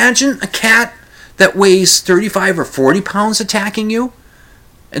you imagine a cat that weighs 35 or 40 pounds attacking you?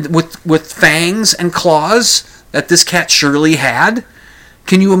 And with fangs and claws that this cat surely had?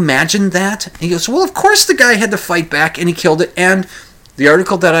 Can you imagine that? And he goes, well, of course the guy had to fight back and he killed it. And the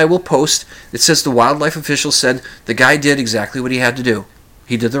article that I will post, it says the wildlife official said the guy did exactly what he had to do.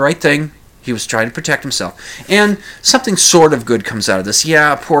 He did the right thing. He was trying to protect himself. And something sort of good comes out of this.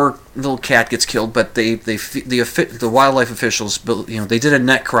 Yeah, poor little cat gets killed, but the wildlife officials, they did a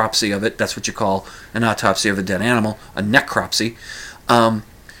necropsy of it. That's what you call an autopsy of a dead animal, a necropsy.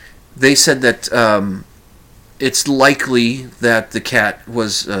 They said that it's likely that the cat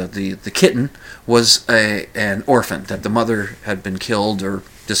was the kitten was an orphan, that the mother had been killed or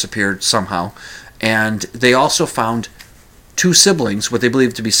disappeared somehow, and they also found 2 siblings, what they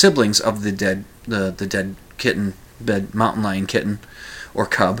believe to be siblings of the dead kitten, dead mountain lion kitten or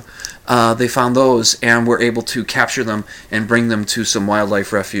cub. They found those and were able to capture them and bring them to some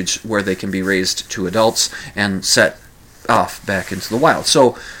wildlife refuge where they can be raised to adults and set off back into the wild.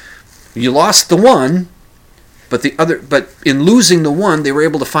 So you lost the one, but in losing the one, they were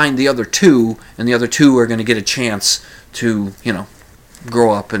able to find the other 2, and the other 2 are going to get a chance to,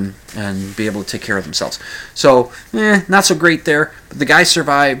 grow up and be able to take care of themselves. So, not so great there. But the guy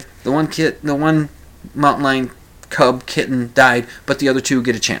survived. The one mountain lion cub kitten died, but the other 2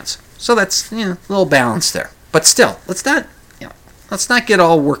 get a chance. So that's a little balance there. But still, let's not get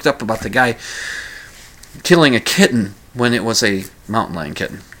all worked up about the guy killing a kitten when it was a mountain lion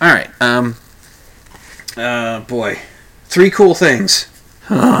kitten. All right. Boy. 3 cool things.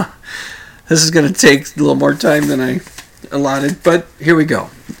 This is going to take a little more time than I allotted, but here we go.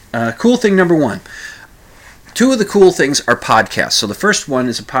 Cool thing number 1. 2 of the cool things are podcasts. So the first one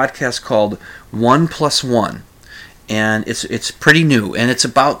is a podcast called 1+1. And it's pretty new, and it's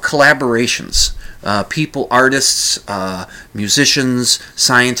about collaborations. People, artists, musicians,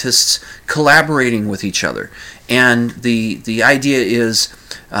 scientists collaborating with each other. And the idea is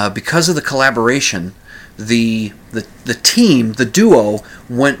because of the collaboration, the team, the duo,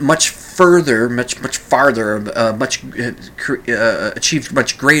 went much further, much farther, achieved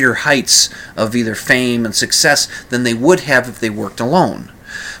much greater heights of either fame and success than they would have if they worked alone.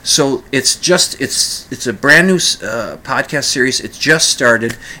 So it's a brand new podcast series. It's just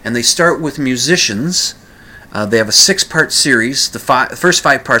started, and they start with musicians. They have a 6-part series. The first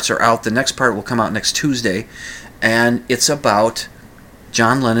 5 parts are out. The next part will come out next Tuesday, and it's about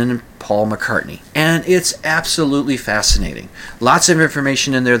John Lennon and Paul McCartney. And it's absolutely fascinating. Lots of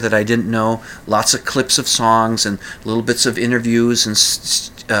information in there that I didn't know. Lots of clips of songs and little bits of interviews and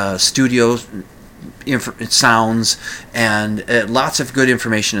studio sounds, and lots of good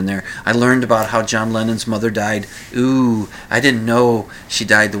information in there. I learned about how John Lennon's mother died. Ooh, I didn't know she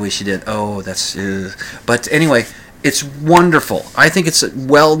died the way she did. Oh, that's... But anyway, it's wonderful. I think it's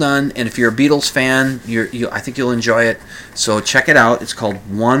well done, and if you're a Beatles fan, I think you'll enjoy it. So check it out. It's called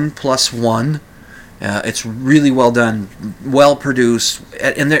 1+1. It's really well done, well produced,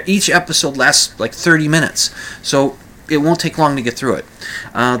 and each episode lasts like 30 minutes, so it won't take long to get through it.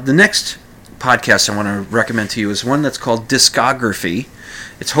 The next podcast I want to recommend to you is one that's called Discography.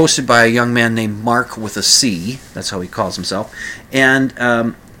 It's hosted by a young man named Mark with a C. That's how he calls himself. And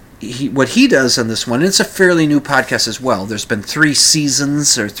what he does on this one, and it's a fairly new podcast as well. There's been 3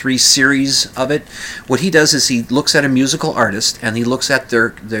 seasons or 3 series of it. What he does is he looks at a musical artist and he looks at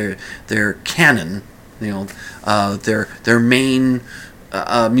their canon, their main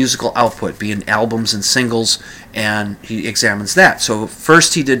musical output, being albums and singles, and he examines that. So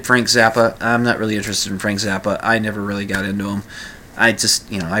first he did Frank Zappa. I'm not really interested in Frank Zappa. I never really got into him. I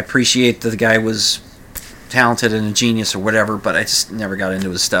just, I appreciate that the guy was talented and a genius or whatever, but I just never got into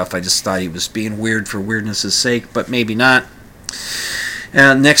his stuff. I just thought he was being weird for weirdness' sake, but maybe not.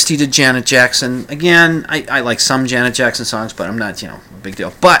 And next he did Janet Jackson. Again, I like some Janet Jackson songs, but I'm not, a big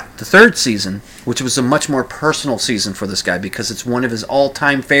deal. But the third season, which was a much more personal season for this guy because it's one of his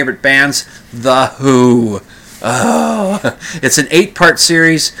all-time favorite bands, The Who. Oh, it's an 8-part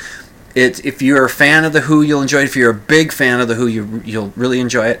series. If you're a fan of The Who, you'll enjoy it. If you're a big fan of The Who, you'll really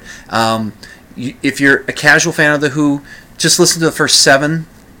enjoy it. If you're a casual fan of The Who, just listen to the first 7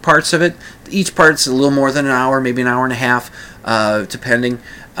 parts of it. Each part's a little more than an hour, maybe an hour and a half, depending.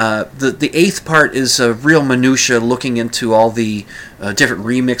 The 8th part is a real minutia, looking into all the different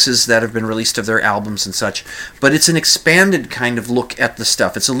remixes that have been released of their albums and such. But it's an expanded kind of look at the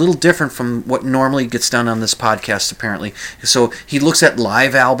stuff. It's a little different from what normally gets done on this podcast, apparently. So he looks at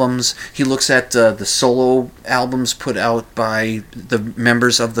live albums. He looks at the solo albums put out by the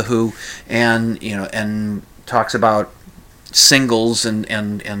members of The Who, and talks about singles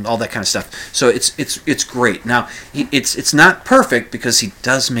and all that kind of stuff. So it's great. Now it's not perfect because he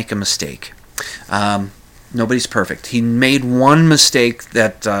does make a mistake. Nobody's perfect. He made one mistake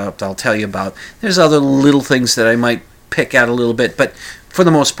that I'll tell you about. There's other little things that I might pick out a little bit, but for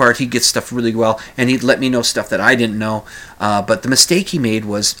the most part, he gets stuff really well, and he'd let me know stuff that I didn't know. But the mistake he made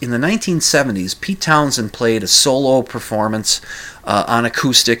was, in the 1970s, Pete Townshend played a solo performance on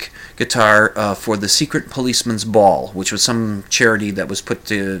acoustic guitar for the Secret Policeman's Ball, which was some charity that was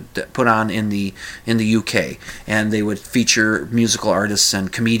put on in the UK, and they would feature musical artists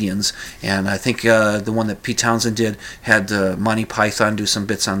and comedians. And I think the one that Pete Townshend did had Monty Python do some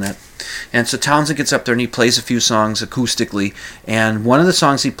bits on that. And so Townshend gets up there and he plays a few songs acoustically, and one of the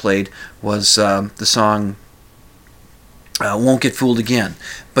songs he played was the song Won't Get Fooled Again.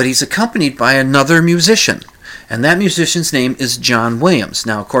 But he's accompanied by another musician, and that musician's name is John Williams.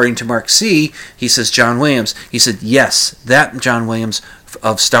 Now, according to Mark C., he says John Williams. He said, yes, that John Williams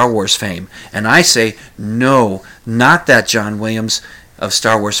of Star Wars fame. And I say, no, not that John Williams of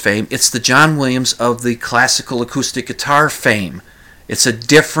Star Wars fame. It's the John Williams of the classical acoustic guitar fame. It's a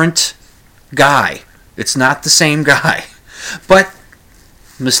different guy. It's not the same guy. But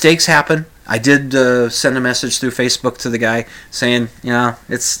mistakes happen. I did send a message through Facebook to the guy saying,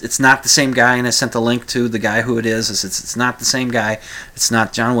 it's not the same guy, and I sent the link to the guy who it is. It's not the same guy. It's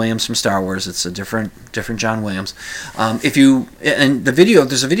not John Williams from Star Wars. It's a different John Williams. And the video,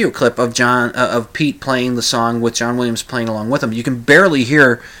 there's a video clip of Pete playing the song with John Williams playing along with him. You can barely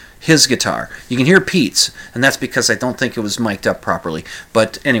hear his guitar. You can hear Pete's, and that's because I don't think it was mic'd up properly.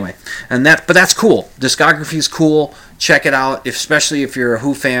 But anyway, but that's cool. Discography is cool. Check it out, especially if you're a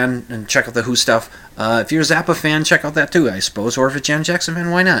Who fan, and check out the Who stuff. If you're a Zappa fan, check out that too, I suppose. Or if you're a Janet Jackson fan,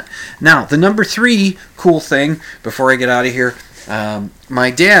 why not? Now, the number 3 cool thing, before I get out of here, my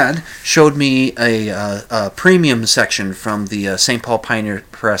dad showed me a premium section from the St. Paul Pioneer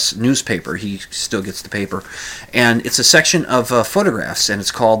Press newspaper. He still gets the paper. And it's a section of photographs, and it's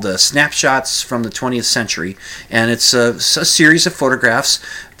called Snapshots from the 20th Century. And it's a series of photographs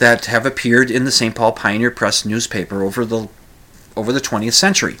that have appeared in the St. Paul Pioneer Press newspaper over the 20th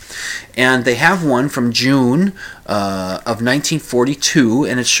century. And they have one from June of 1942,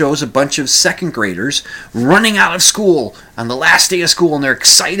 and it shows a bunch of second graders running out of school on the last day of school, and they're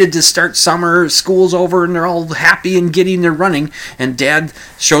excited to start summer, school's over, and they're all happy and giddy, and they're running. And Dad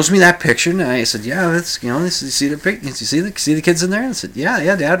shows me that picture, and I said, yeah, that's, you see the picture, you see the kids in there? And I said,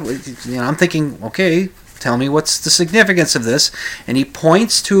 yeah, Dad. I'm thinking, okay, tell me what's the significance of this. And he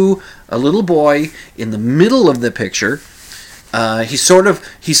points to a little boy in the middle of the picture.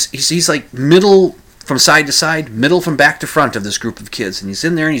 He's like middle from side to side, middle from back to front of this group of kids, and he's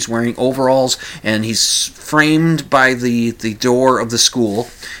in there and he's wearing overalls, and he's framed by the door of the school.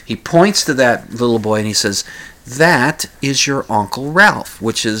 He points to that little boy and he says, "That is your Uncle Ralph,"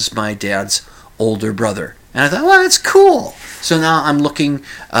 which is my dad's older brother. And I thought, well, that's cool. So now I'm looking.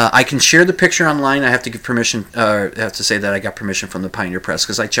 I can share the picture online. I have to give permission. I have to say that I got permission from the Pioneer Press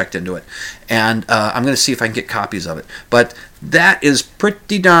because I checked into it. And I'm going to see if I can get copies of it. But that is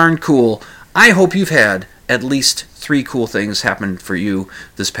pretty darn cool. I hope you've had at least 3 cool things happen for you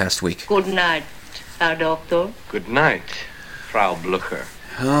this past week. Good night, Herr Doctor. Good night, Frau Blucher.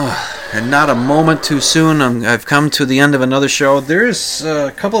 And not a moment too soon. I've come to the end of another show. There's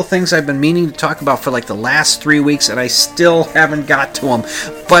a couple of things I've been meaning to talk about for like the last 3 weeks, and I still haven't got to them.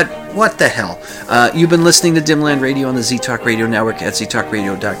 But what the hell? You've been listening to Dimland Radio on the Z-Talk Radio Network at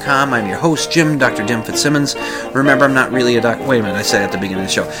ztalkradio.com. I'm your host, Jim, Dr. Dim Fitzsimmons. Remember, I'm not really a doctor. Wait a minute, I said at the beginning of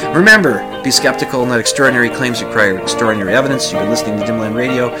the show. Remember, be skeptical and that extraordinary claims require extraordinary evidence. You've been listening to Dimland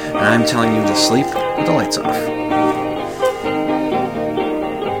Radio, and I'm telling you to sleep with the lights off.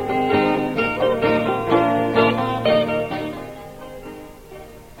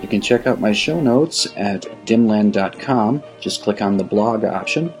 You can check out my show notes at dimland.com. Just click on the blog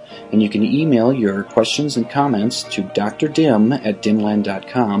option, and you can email your questions and comments to drdim at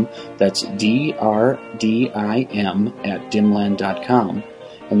dimland.com. That's DRDIM at dimland.com.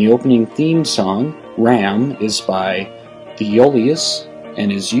 And the opening theme song, Ram, is by the Aeolus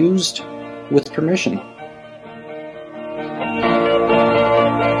and is used with permission.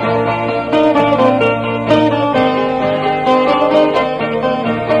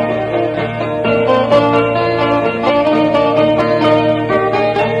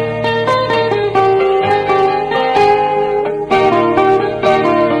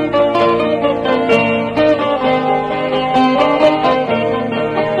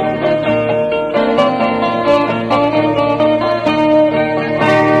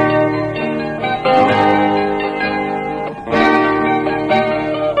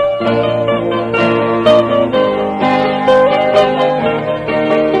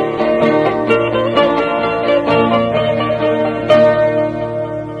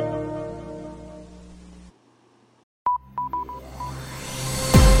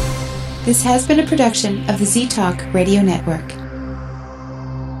 This has been a production of the Z-Talk Radio Network.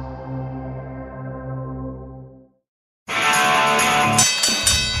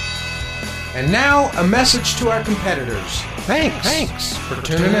 And now, a message to our competitors. Thanks for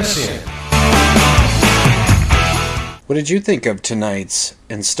tuning us in. What did you think of tonight's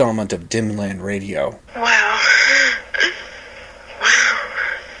installment of Dimland Radio?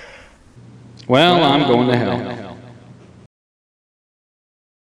 Well, I'm going to hell.